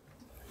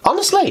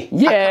 Honestly.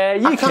 Yeah,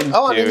 you can do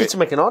I it. need to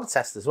make an order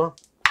test as well.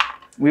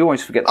 We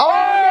always forget that.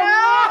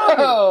 Oh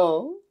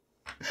no!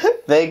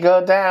 They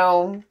go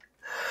down.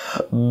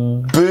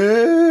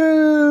 Boo!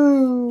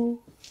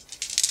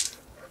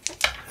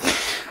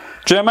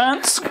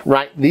 Germansk.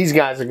 Right, these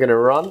guys are gonna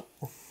run.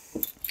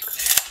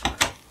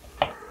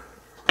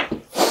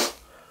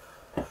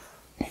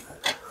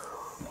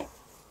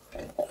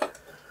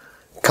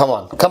 Come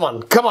on, come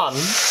on, come on,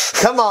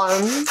 come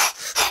on.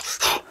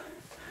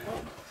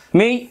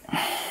 Me.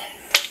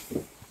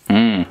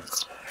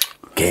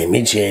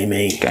 Gamey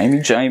Jamie. Gamey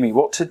Jamie.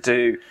 What to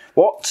do?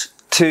 What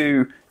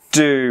to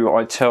do,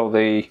 I tell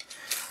thee.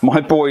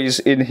 My boys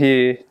in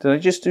here, do they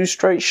just do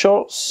straight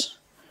shots?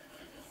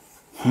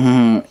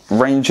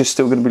 Range is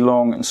still going to be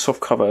long and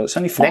soft cover. It's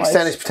only 5. Next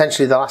turn is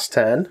potentially the last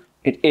turn.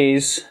 It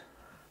is.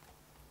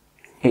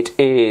 It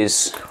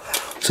is.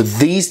 So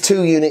these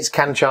 2 units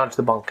can charge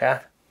the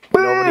bunker.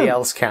 Nobody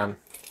else can.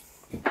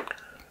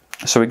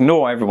 So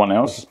ignore everyone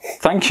else.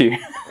 Thank you.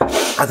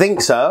 I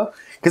think so.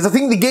 Because I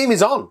think the game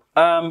is on.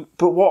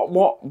 But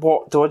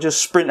what? Do I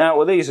just sprint out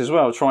with these as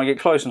well? Try and get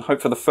close and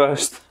hope for the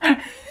first...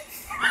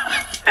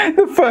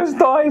 the first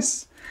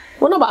dice?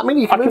 Well, no, but I mean,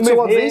 you can move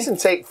towards here. these and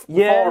take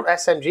 4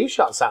 SMG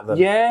shots at them.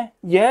 Yeah.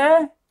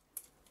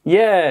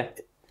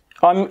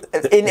 I'm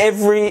in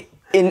every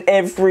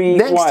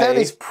Next way. turn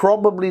is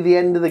probably the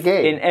end of the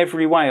game. In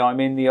every way, I'm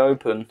in the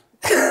open.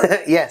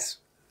 Yes.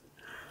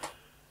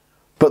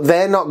 But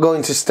they're not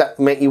going to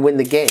make you win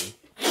the game.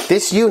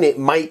 This unit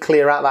might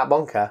clear out that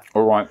bunker.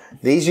 All right.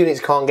 These units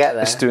can't get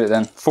there. Let's do it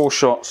then. 4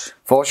 shots.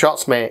 4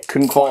 shots, mate.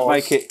 Couldn't quite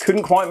make it.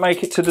 Couldn't quite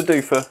make it to the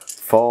doofer.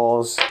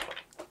 4s.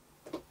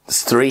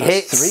 It's 3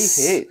 hits.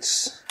 3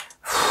 hits.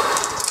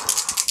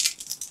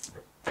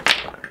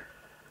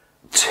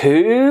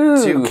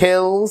 2. 2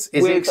 kills.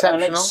 Is it with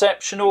exceptional? an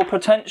exceptional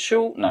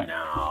potential?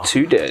 No.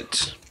 2 dead.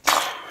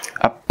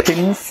 A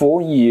pin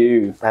for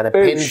you. And a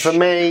pin for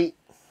me.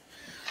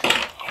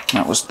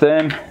 That was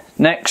them.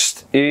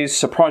 Next is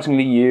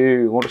surprisingly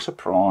you. What a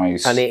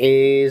surprise. And it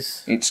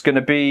is... It's going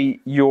to be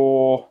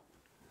your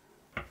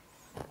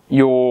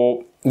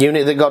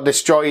unit that got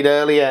destroyed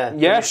earlier.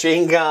 Yeah. The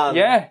machine gun.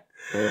 Yeah.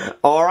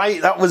 All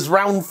right, that was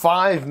round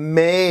 5,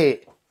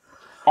 mate.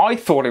 I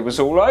thought it was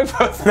all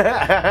over.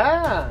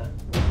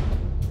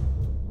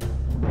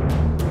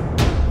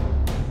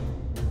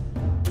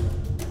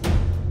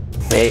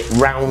 Mate,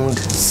 round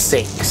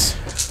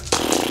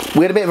 6.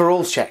 We had a bit of a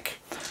rules check.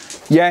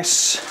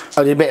 Yes.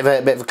 I did a bit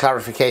of a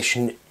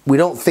clarification. We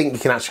don't think you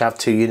can actually have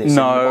 2 units.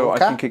 No, I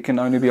think it can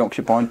only be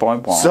occupied by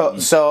 1.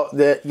 So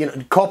the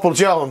Corporal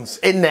Jones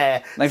in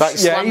there. He's like,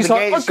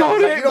 I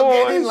got it, you don't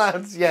get in, boys.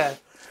 lads. Yeah.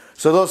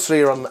 So those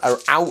 3 are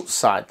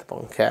outside the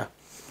bunker,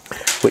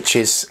 which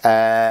is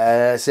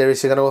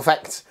seriously going to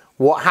affect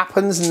what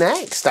happens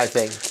next, I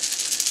think.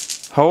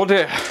 Hold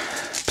it.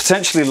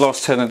 Potentially the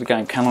last turn of the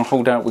game. Can I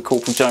hold out with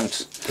Corporal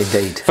Jones?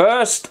 Indeed.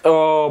 First,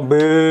 oh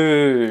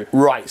boo.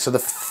 Right, so the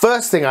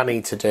first thing I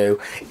need to do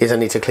is I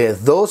need to clear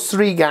those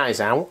 3 guys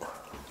out.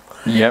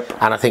 Yep.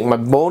 And I think my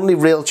only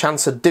real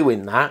chance of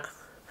doing that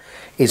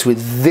is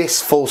with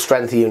this full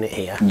strength unit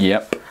here.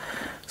 Yep.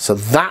 So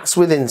that's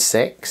within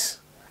 6.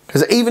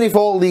 Because even if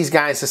all these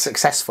guys are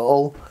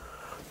successful,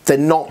 they're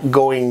not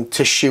going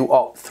to shoot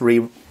up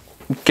 3.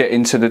 Get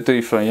into the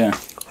doofer, yeah.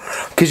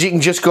 Because you can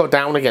just go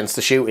down against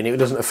the shooting, it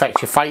doesn't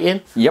affect your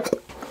fighting. Yep.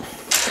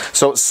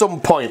 So at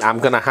some point I'm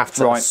going to have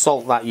to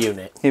assault that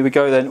unit. Here we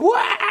go then.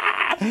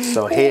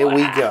 So here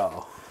we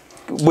go.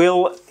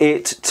 Will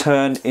it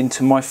turn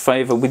into my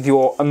favour with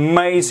your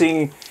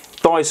amazing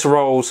dice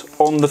rolls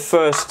on the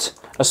first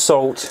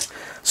assault?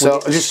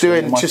 So just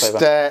doing,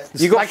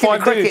 you got like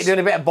 5 cricket, dudes. doing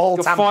a bit of ball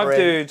tampering. 5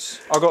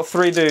 dudes. I got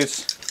 3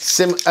 dudes.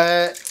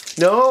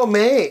 No,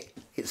 mate.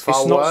 It's far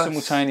worse. It's not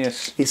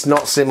simultaneous. It's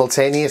not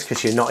simultaneous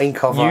because you're not in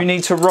cover. You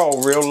need to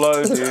roll real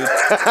low, dude.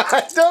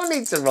 I don't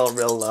need to roll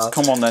real low.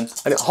 Come on then.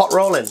 And it's hot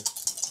rolling.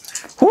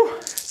 Whew.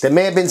 There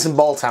may have been some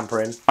ball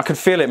tampering. I can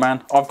feel it,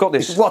 man. I've got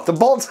this. What, the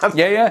ball tampering?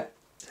 Yeah, yeah.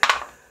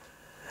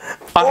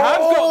 I have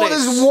got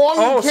this. There's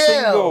 1 kill.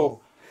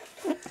 Single.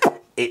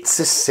 It's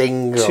a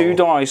single. 2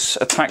 dice.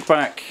 Attack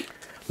back.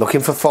 Looking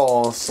for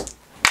 4s.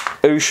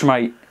 Oosh,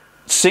 mate.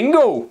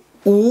 Single.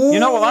 Ooh. You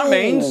know what that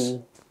means.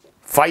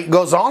 Fight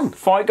goes on.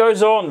 Fight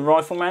goes on.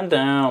 Rifleman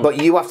down.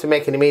 But you have to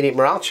make an immediate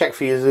morale check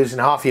for you losing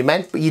half your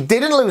men. But you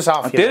didn't lose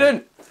half your men. I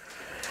didn't.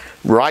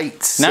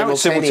 Right. Now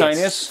it's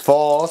simultaneous.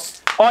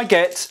 4s. I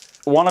get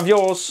 1 of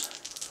yours.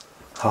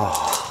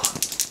 Oh.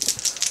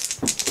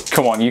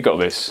 Come on, you got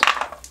this.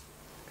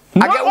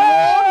 No! I get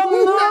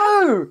one!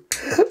 No!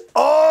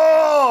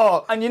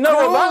 Oh! And you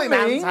know what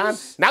that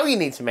means? Now you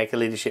need to make a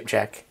leadership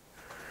check.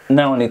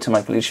 Now I need to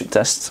make a leadership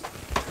test,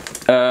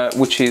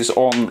 which is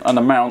on an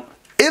amount.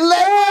 11!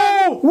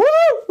 Oh! Woo!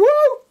 Woo!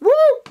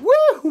 Woo!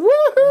 Woo!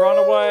 Woo! Run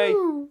away!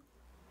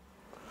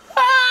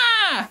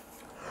 Ah!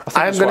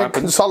 I'm going to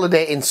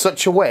consolidate in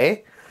such a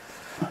way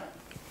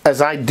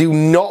as I do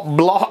not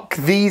block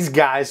these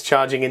guys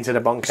charging into the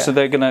bunker. So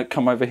they're going to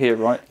come over here,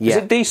 right? Yeah.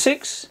 Is it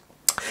D6?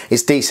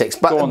 It's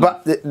D6,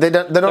 but they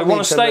don't. They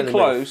want to stay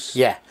close.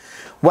 Yeah.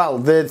 Well,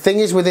 the thing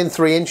is within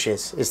 3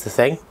 inches is the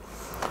thing.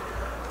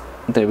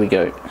 There we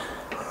go.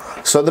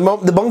 So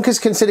the bunker's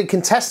considered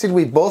contested.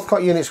 We've both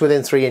got units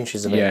within 3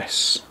 inches of it.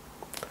 Yes.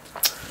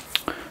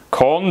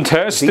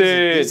 Contested.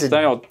 These are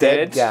they are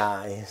dead.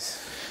 Guys.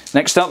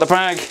 Next out the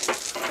bag.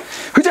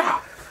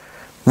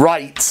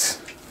 Right.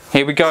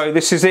 Here we go.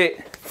 This is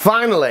it.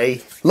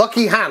 Finally,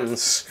 Lucky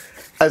Hans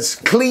has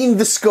cleaned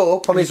the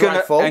scope on his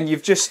rifle. And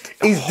you've just...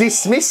 He's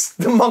dismissed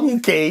the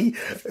monkey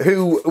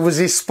who was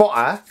his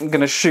spotter. I'm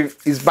going to shoot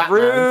his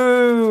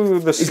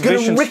Batman. The He's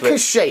going to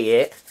ricochet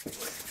it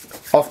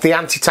off the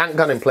anti-tank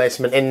gun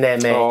emplacement in there,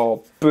 mate.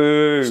 Oh,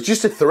 boo. It's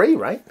just a 3,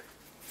 right?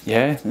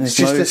 Yeah. It's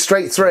just a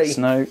straight 3. There's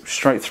no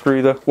straight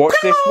through the... Watch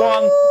this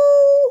one.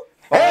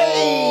 Hey!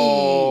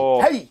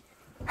 Oh. Hey!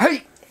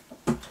 Hey!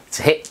 It's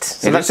a hit.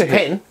 So that's a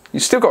pin. You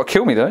still got to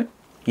kill me, though.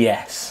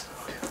 Yes.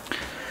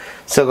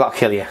 Still got to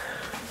kill you.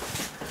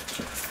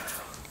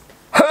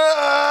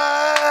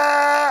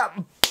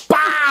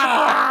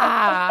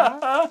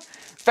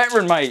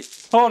 Veteran, mate.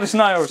 Hard as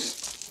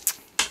nails.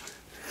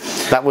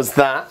 That was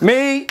that.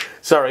 Me.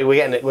 Sorry,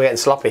 we're getting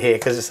sloppy here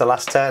because it's the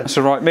last turn. That's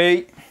all right,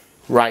 me.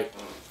 Right.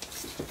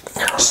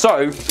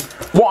 So,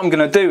 what I'm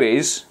going to do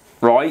is,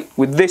 right,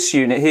 with this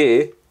unit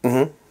here.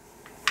 Mm-hmm.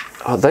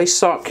 Oh, they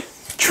suck.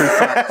 True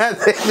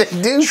fact.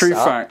 they do. True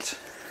suck. fact.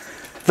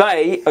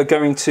 They are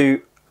going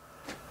to.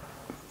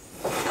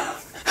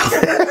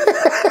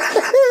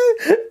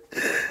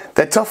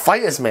 They're tough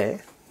fighters,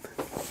 mate.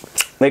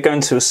 They're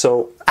going to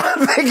assault.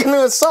 They're going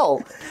to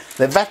assault.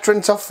 They're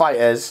veteran tough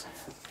fighters.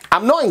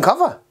 I'm not in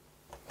cover.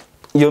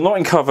 You're not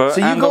in cover. So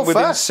you and go I'm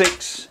within first.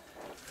 6.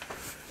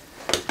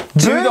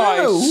 2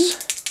 dice.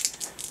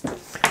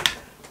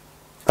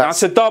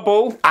 That's a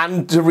double.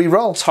 And to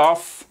re-roll.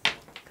 Tough.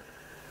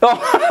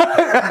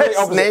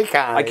 Oh, Snake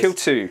eyes. I killed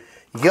 2.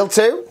 You killed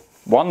 2.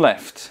 1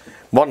 left.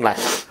 1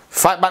 left.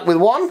 Fight back with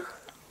 1.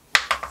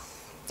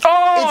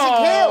 Oh, it's a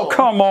kill.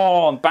 Come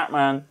on,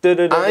 Batman.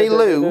 I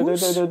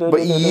lose,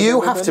 but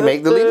you have to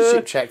make the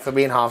leadership check for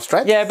being half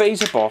strength. Yeah, but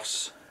he's a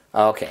boss.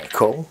 Okay,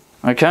 cool.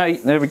 Okay,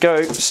 there we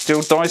go.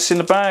 Still dice in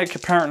the bag,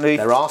 apparently.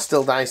 There are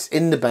still dice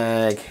in the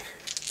bag.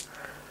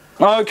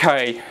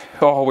 Okay.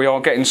 Oh, we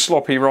are getting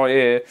sloppy right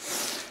here.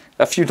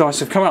 A few dice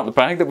have come out of the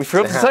bag that we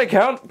forgot to take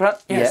out,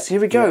 but yes, here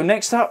we go. Yep.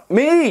 Next up,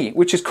 me,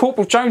 which is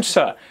Corporal Jones,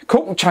 sir.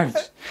 Corporal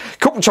Jones.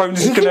 Corporal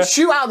Jones is going to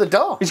shoot out the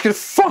door. He's going to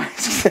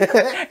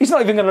fight. He's not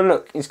even going to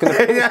look. He's going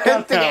to pull his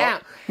gun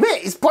out.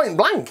 Mate, it's point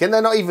blank, and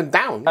they're not even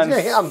down. He's going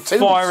to hit on 2s.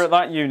 Fire at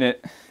that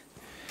unit.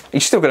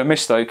 He's still going to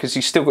miss though, because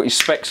he's still got his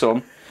specs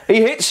on.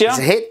 He hits you. It's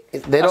a hit.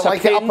 They don't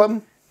like it up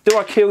him. Do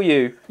I kill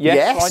you?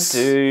 Yes, I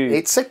do.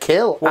 It's a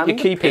kill. What are you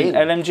keeping?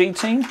 LMG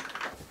team?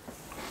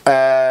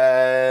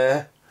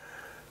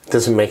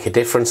 Doesn't make a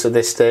difference at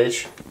this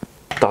stage.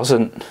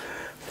 Doesn't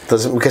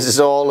because it's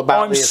all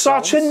about. I'm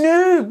such a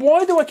noob.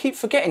 Why do I keep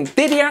forgetting?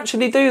 Did he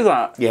actually do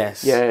that?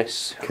 Yes.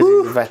 Yes. Because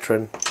he's a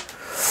veteran.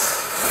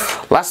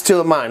 Last 2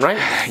 of mine, right?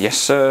 Yes,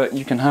 sir.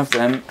 You can have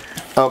them.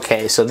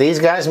 Okay, so these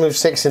guys move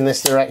 6 in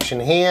this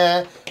direction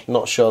here.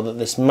 Not sure that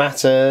this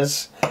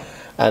matters.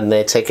 And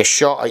they take a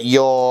shot at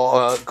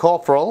your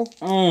corporal.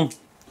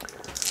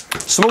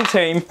 Small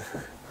team.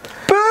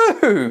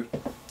 Boo!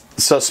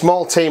 So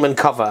small team and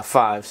cover,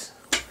 5s.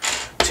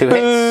 2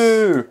 hits.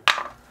 Boo!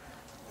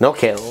 No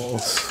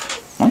kills.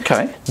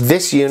 Okay.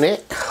 This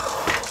unit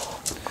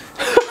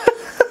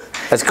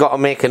has got to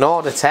make an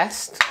order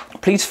test.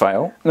 Please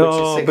fail. Which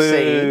it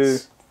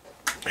succeeds.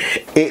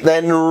 It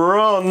then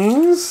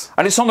runs.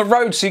 And it's on the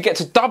road, so you get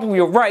to double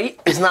your rate.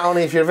 Isn't that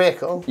only if you're a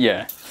vehicle?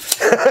 Yeah.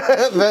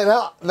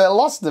 They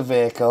lost the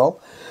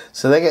vehicle,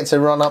 so they get to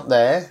run up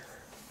there.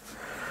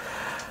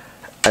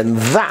 And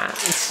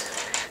that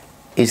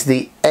is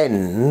the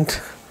end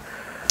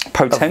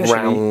of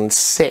round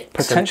 6.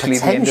 Potentially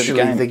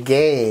the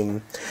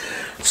game.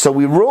 So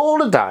we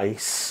roll a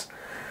dice,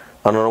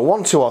 and on a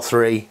 1, 2, or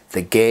 3,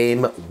 the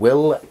game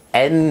will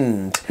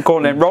end. Go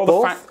on then, roll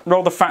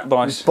the fat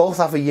dice. Both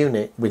have a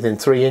unit within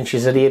 3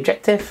 inches of the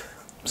objective.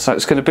 So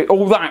it's going to be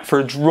all that for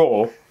a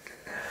draw.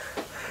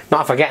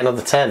 Not if I get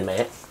another turn,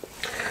 mate.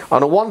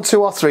 On a 1,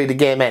 2, or 3, the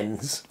game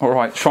ends.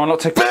 Alright, try not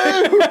to...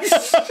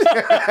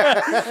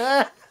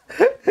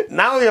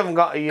 Now we haven't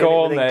got a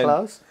unit within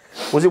close.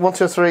 Was it 1,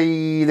 2, or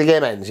 3, the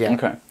game ends? Yeah.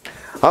 Okay.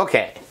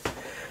 Okay.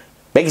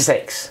 Big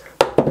 6.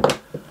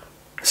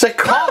 It's a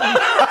con.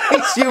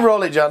 You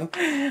roll it, John.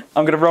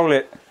 I'm going to roll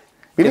it.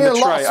 You need a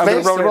tray. lot of space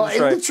I'm going to roll it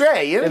in the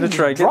tray. In the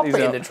tray. Drop it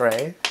in the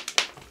tray.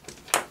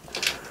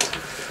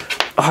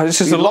 Oh,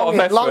 this is a lot of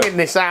effort. Longing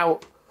this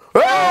out.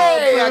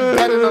 Hey, I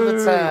get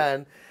another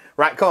turn.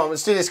 Right, come on,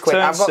 let's do this quick.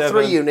 Turn I've got 7.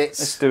 3 units.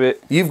 Let's do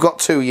it. You've got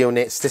 2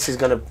 units. This is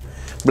going to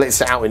blitz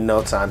it out in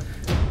no time.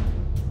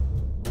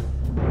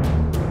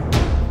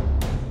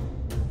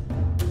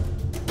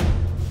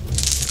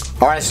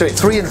 All right, let's do it.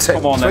 3 and 2.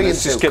 Come on, 3 and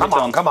 2. Just get it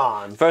done. Come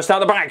on. First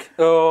out of the bag.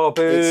 Oh,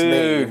 boo. It's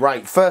me.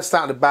 Right, first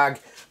out of the bag.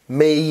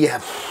 Me.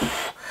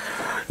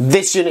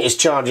 This unit is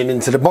charging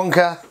into the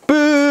bunker.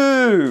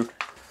 Boo.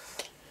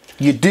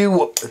 You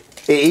do.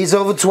 It is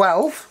over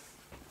 12.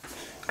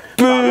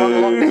 Boo.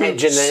 Along the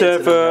hedge and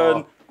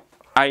 7,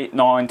 8,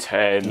 9,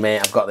 10. Mate,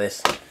 I've got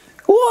this.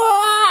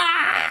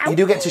 Wow. You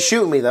do get to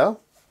shoot me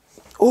though.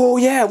 Oh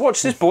yeah,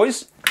 watch this,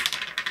 boys.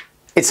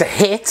 It's a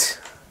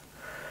hit.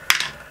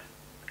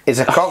 It's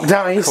a cock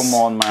dice. Come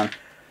on, man.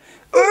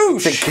 Ooh.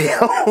 It's a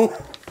kill.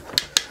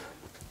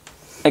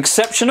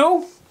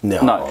 Exceptional?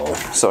 No. No.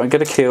 So I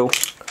get a kill.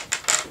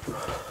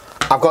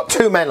 I've got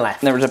 2 men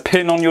left. There is a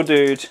pin on your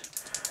dude.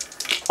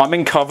 I'm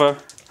in cover.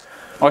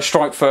 I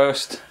strike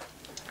first.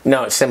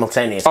 No, it's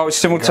simultaneous. Oh, it's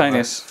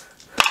simultaneous.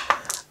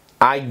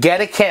 I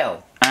get a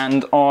kill.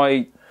 And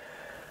I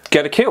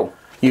get a kill.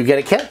 You get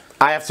a kill.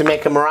 I have to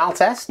make a morale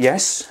test.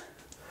 Yes.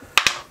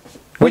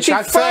 Which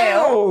I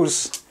fail.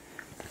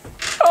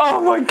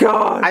 Oh my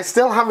god. I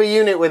still have a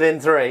unit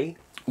within 3.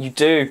 You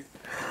do.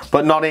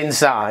 But not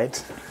inside.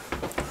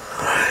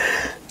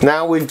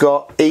 Now we've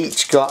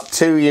each got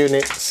 2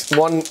 units.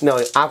 One,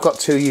 no, I've got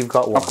 2, you've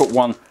got 1. I've got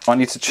 1. I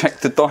need to check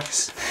the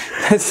dice.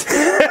 I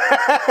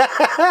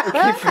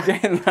keep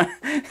forgetting that.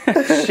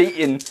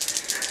 Cheating.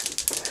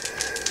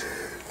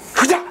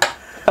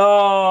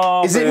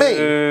 Oh, is it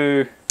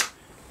me?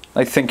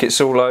 They think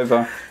it's all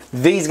over.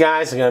 These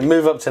guys are going to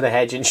move up to the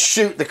hedge and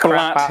shoot the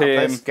crap out of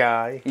this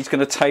guy. He's going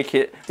to take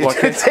it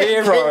like a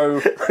hero.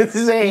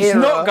 He's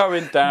not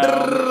going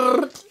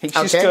down. He's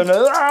just going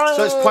to...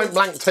 So it's point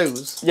blank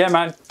 2s. Yeah,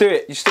 man, do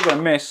it. You're still going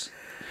to miss.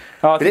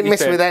 Oh, we didn't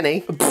miss with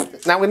any.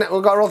 Now we've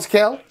got a roll to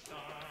kill.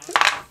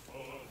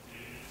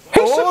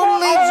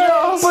 Only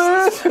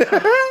just.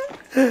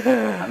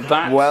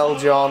 Well,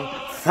 John,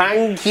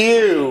 thank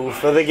you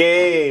for the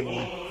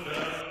game.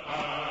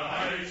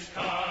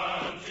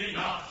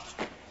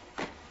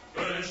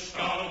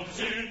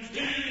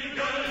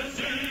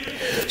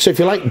 So if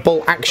you like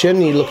bolt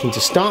action, you're looking to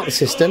start the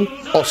system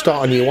or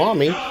start a new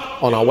army,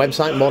 on our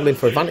website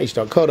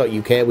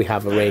modelingforadvantage.co.uk we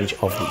have a range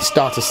of the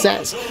starter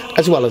sets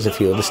as well as a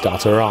few of the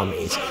starter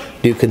armies.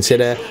 Do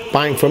consider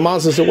buying from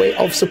us as a way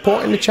of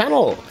supporting the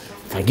channel.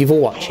 Thank you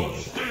for watching.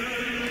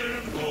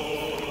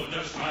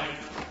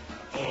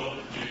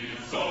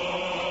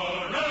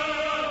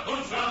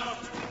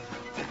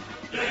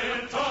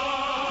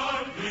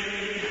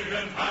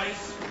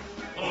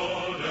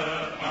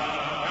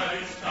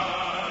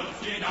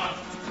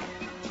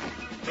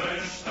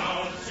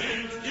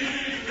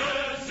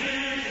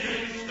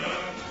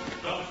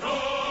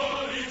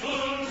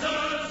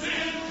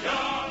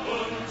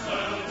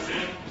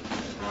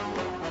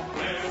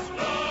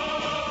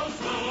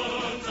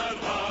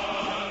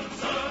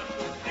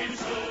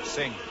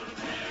 Sing.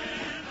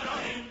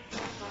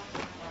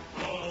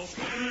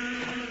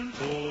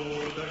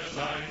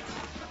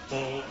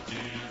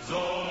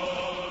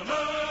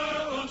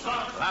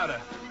 Louder.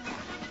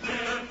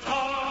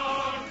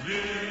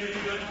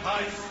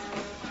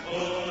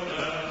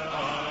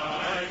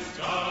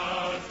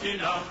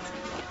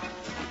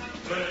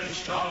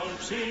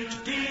 Bestaubt sind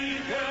die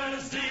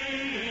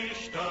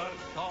Gesichter,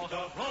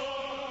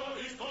 davor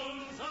ist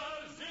unser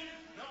Sinn.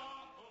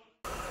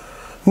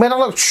 Man, I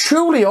looked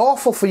truly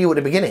awful for you at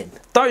the beginning.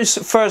 Those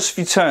first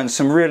few turns,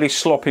 some really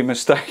sloppy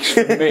mistakes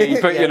from me,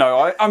 but Yeah. you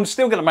know, I'm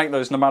still going to make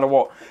those no matter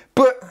what.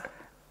 But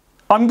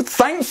I'm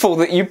thankful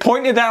that you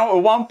pointed out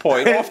at one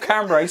point off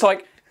camera, it's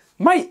like,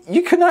 mate,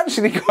 you can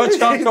actually got a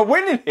chance of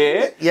winning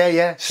here.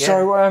 Yeah.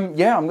 So,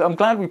 yeah, I'm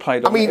glad we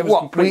played on. I mean, it was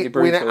completely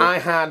brutal. I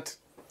had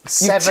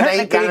You've 7, 8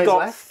 technically guys got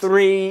left.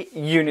 3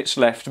 units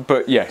left,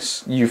 but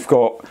yes, you've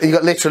got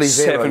literally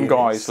 0 7 units.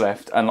 guys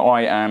left, and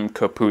I am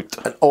kaput.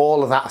 And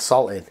all of that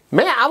assaulted.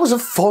 Man, that was a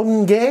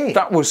fun game.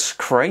 That was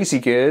crazy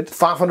good.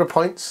 500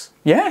 points.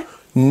 Yeah.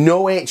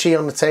 No HE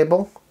on the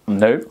table.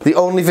 Nope. The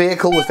only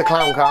vehicle was the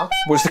clown car.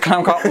 Was the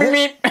clown car,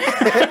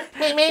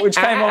 which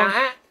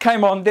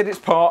came on, did its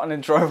part, and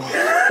then drove off.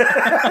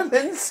 And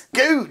then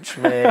scooch,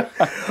 man.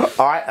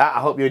 All right,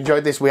 I hope you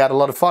enjoyed this. We had a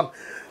lot of fun.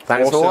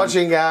 Thanks for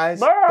watching, guys.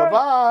 Bye.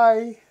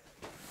 Bye-bye.